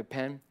down. Do you have a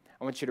pen?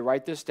 I want you to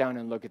write this down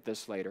and look at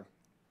this later.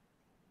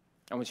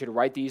 I want you to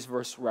write these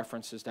verse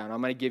references down.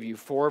 I'm going to give you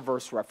 4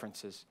 verse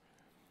references,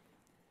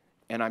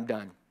 and I'm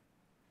done.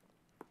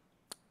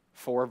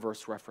 4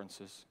 verse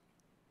references.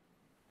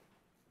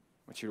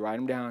 I want you to write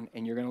them down,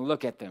 and you're going to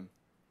look at them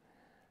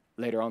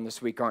later on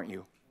this week, aren't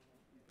you?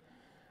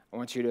 I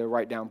want you to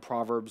write down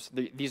Proverbs.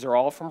 These are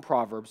all from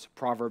Proverbs.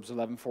 Proverbs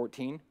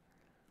 11:14.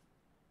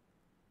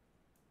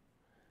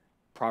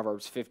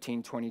 Proverbs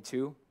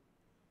 15:22.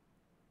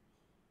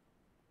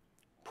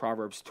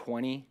 Proverbs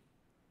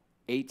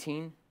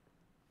 20:18.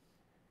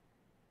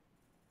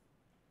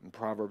 And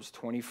Proverbs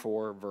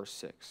 24, verse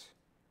 6.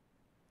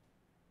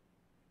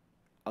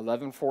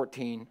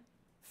 11:14,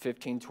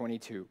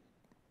 15:22,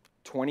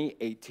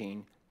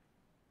 20:18,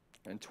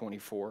 and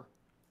 24,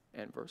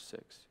 and verse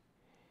 6.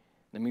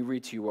 Let me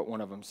read to you what one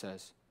of them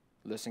says.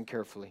 Listen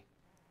carefully.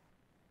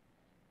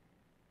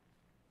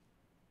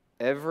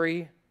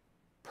 Every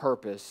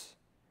purpose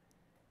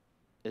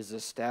is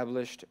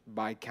established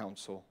by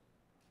counsel.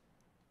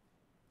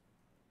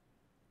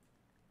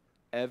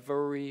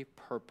 Every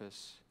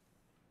purpose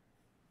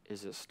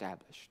is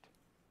established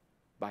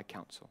by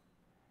counsel.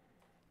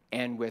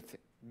 And with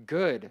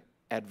good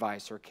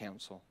advice or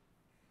counsel,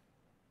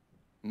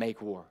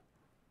 make war,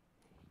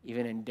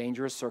 even in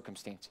dangerous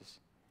circumstances.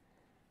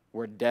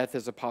 Where death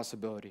is a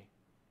possibility,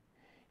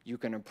 you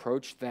can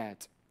approach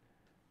that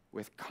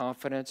with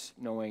confidence,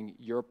 knowing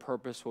your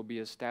purpose will be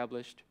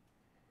established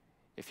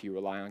if you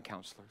rely on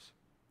counselors.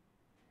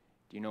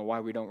 Do you know why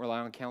we don't rely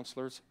on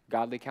counselors,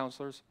 godly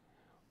counselors?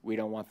 We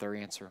don't want their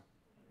answer.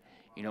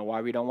 You know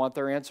why we don't want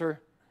their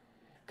answer?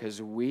 Because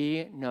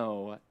we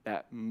know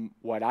that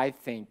what I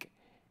think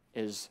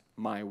is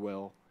my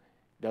will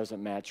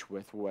doesn't match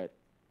with what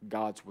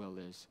God's will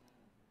is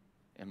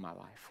in my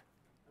life.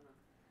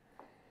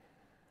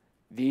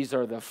 These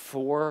are the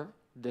 4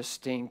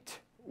 distinct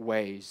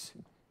ways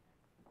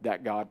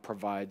that God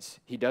provides.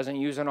 He doesn't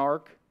use an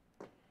ark,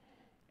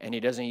 and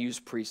he doesn't use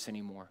priests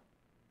anymore.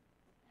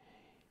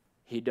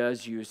 He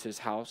does use his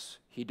house.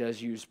 He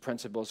does use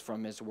principles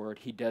from his word.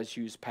 He does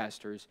use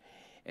pastors,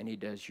 and he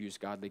does use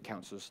godly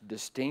counselors.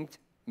 Distinct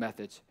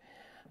methods.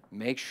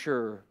 Make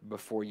sure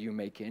before you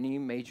make any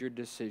major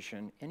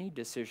decision, any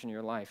decision in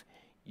your life,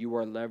 you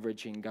are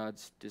leveraging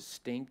God's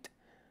distinct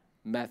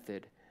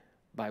method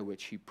by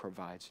which he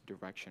provides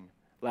direction.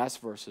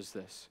 Last verse is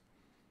this.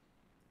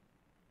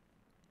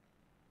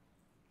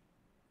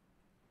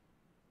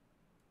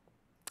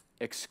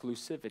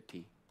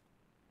 Exclusivity.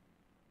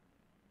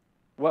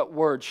 What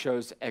word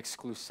shows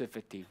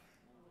exclusivity?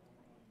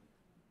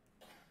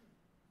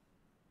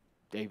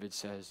 David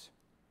says,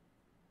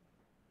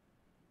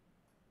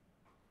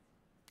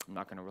 I'm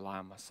not going to rely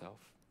on myself.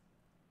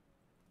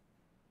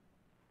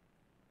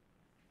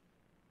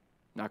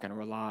 I'm not going to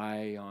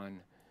rely on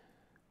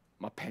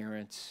my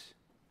parents.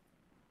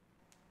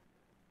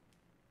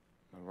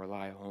 I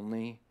rely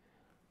only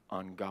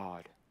on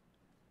God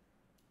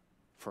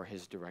for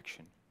his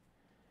direction.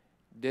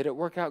 Did it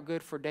work out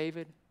good for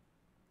David?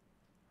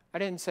 I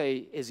didn't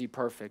say, is he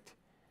perfect?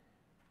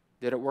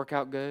 Did it work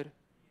out good?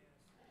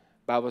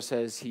 Bible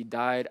says he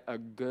died a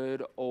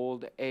good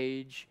old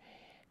age,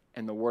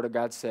 and the word of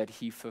God said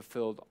he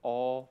fulfilled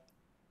all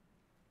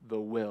the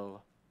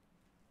will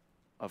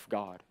of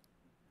God.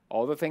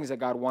 All the things that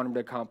God wanted him to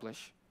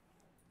accomplish,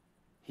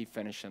 he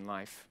finished in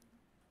life.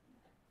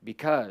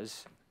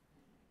 Because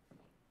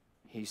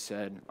he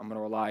said, I'm going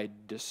to rely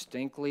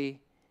distinctly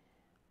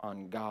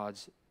on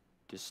God's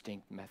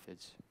distinct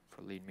methods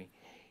for lead me.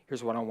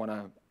 Here's what I want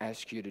to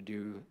ask you to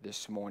do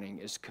this morning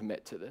is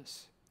commit to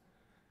this.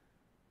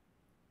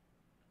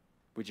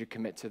 Would you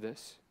commit to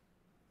this?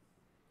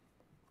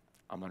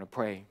 I'm going to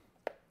pray.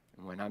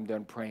 And when I'm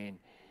done praying,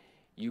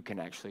 you can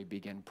actually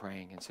begin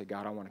praying and say,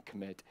 God, I want to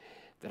commit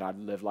that I'd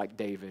live like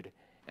David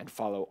and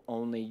follow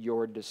only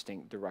your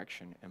distinct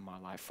direction in my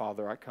life.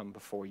 Father, I come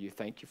before you.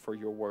 Thank you for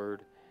your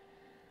word.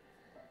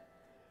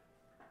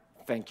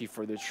 Thank you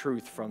for the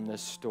truth from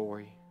this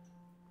story.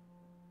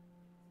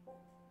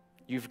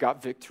 You've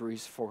got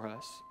victories for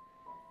us.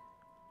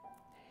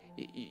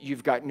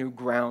 You've got new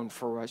ground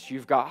for us.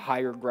 You've got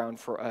higher ground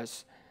for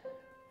us.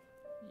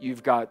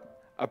 You've got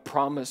a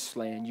promised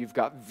land. You've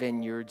got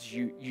vineyards.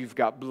 You've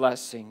got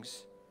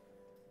blessings.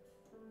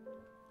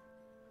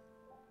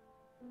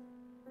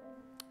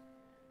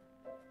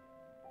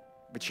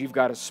 But you've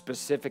got a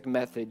specific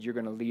method you're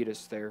going to lead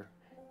us there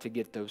to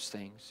get those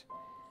things.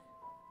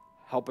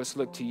 Help us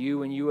look to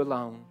you and you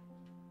alone.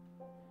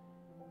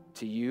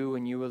 To you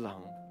and you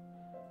alone.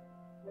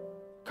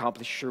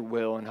 Accomplish your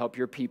will and help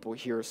your people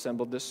here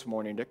assembled this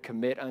morning to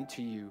commit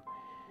unto you.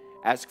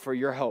 Ask for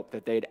your help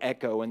that they'd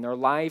echo in their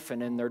life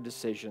and in their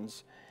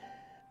decisions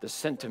the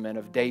sentiment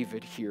of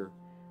David here.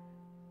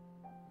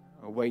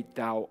 Wait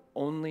thou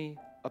only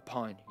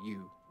upon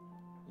you,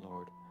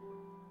 Lord.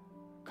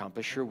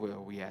 Accomplish your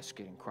will, we ask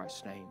it in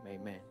Christ's name.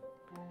 Amen.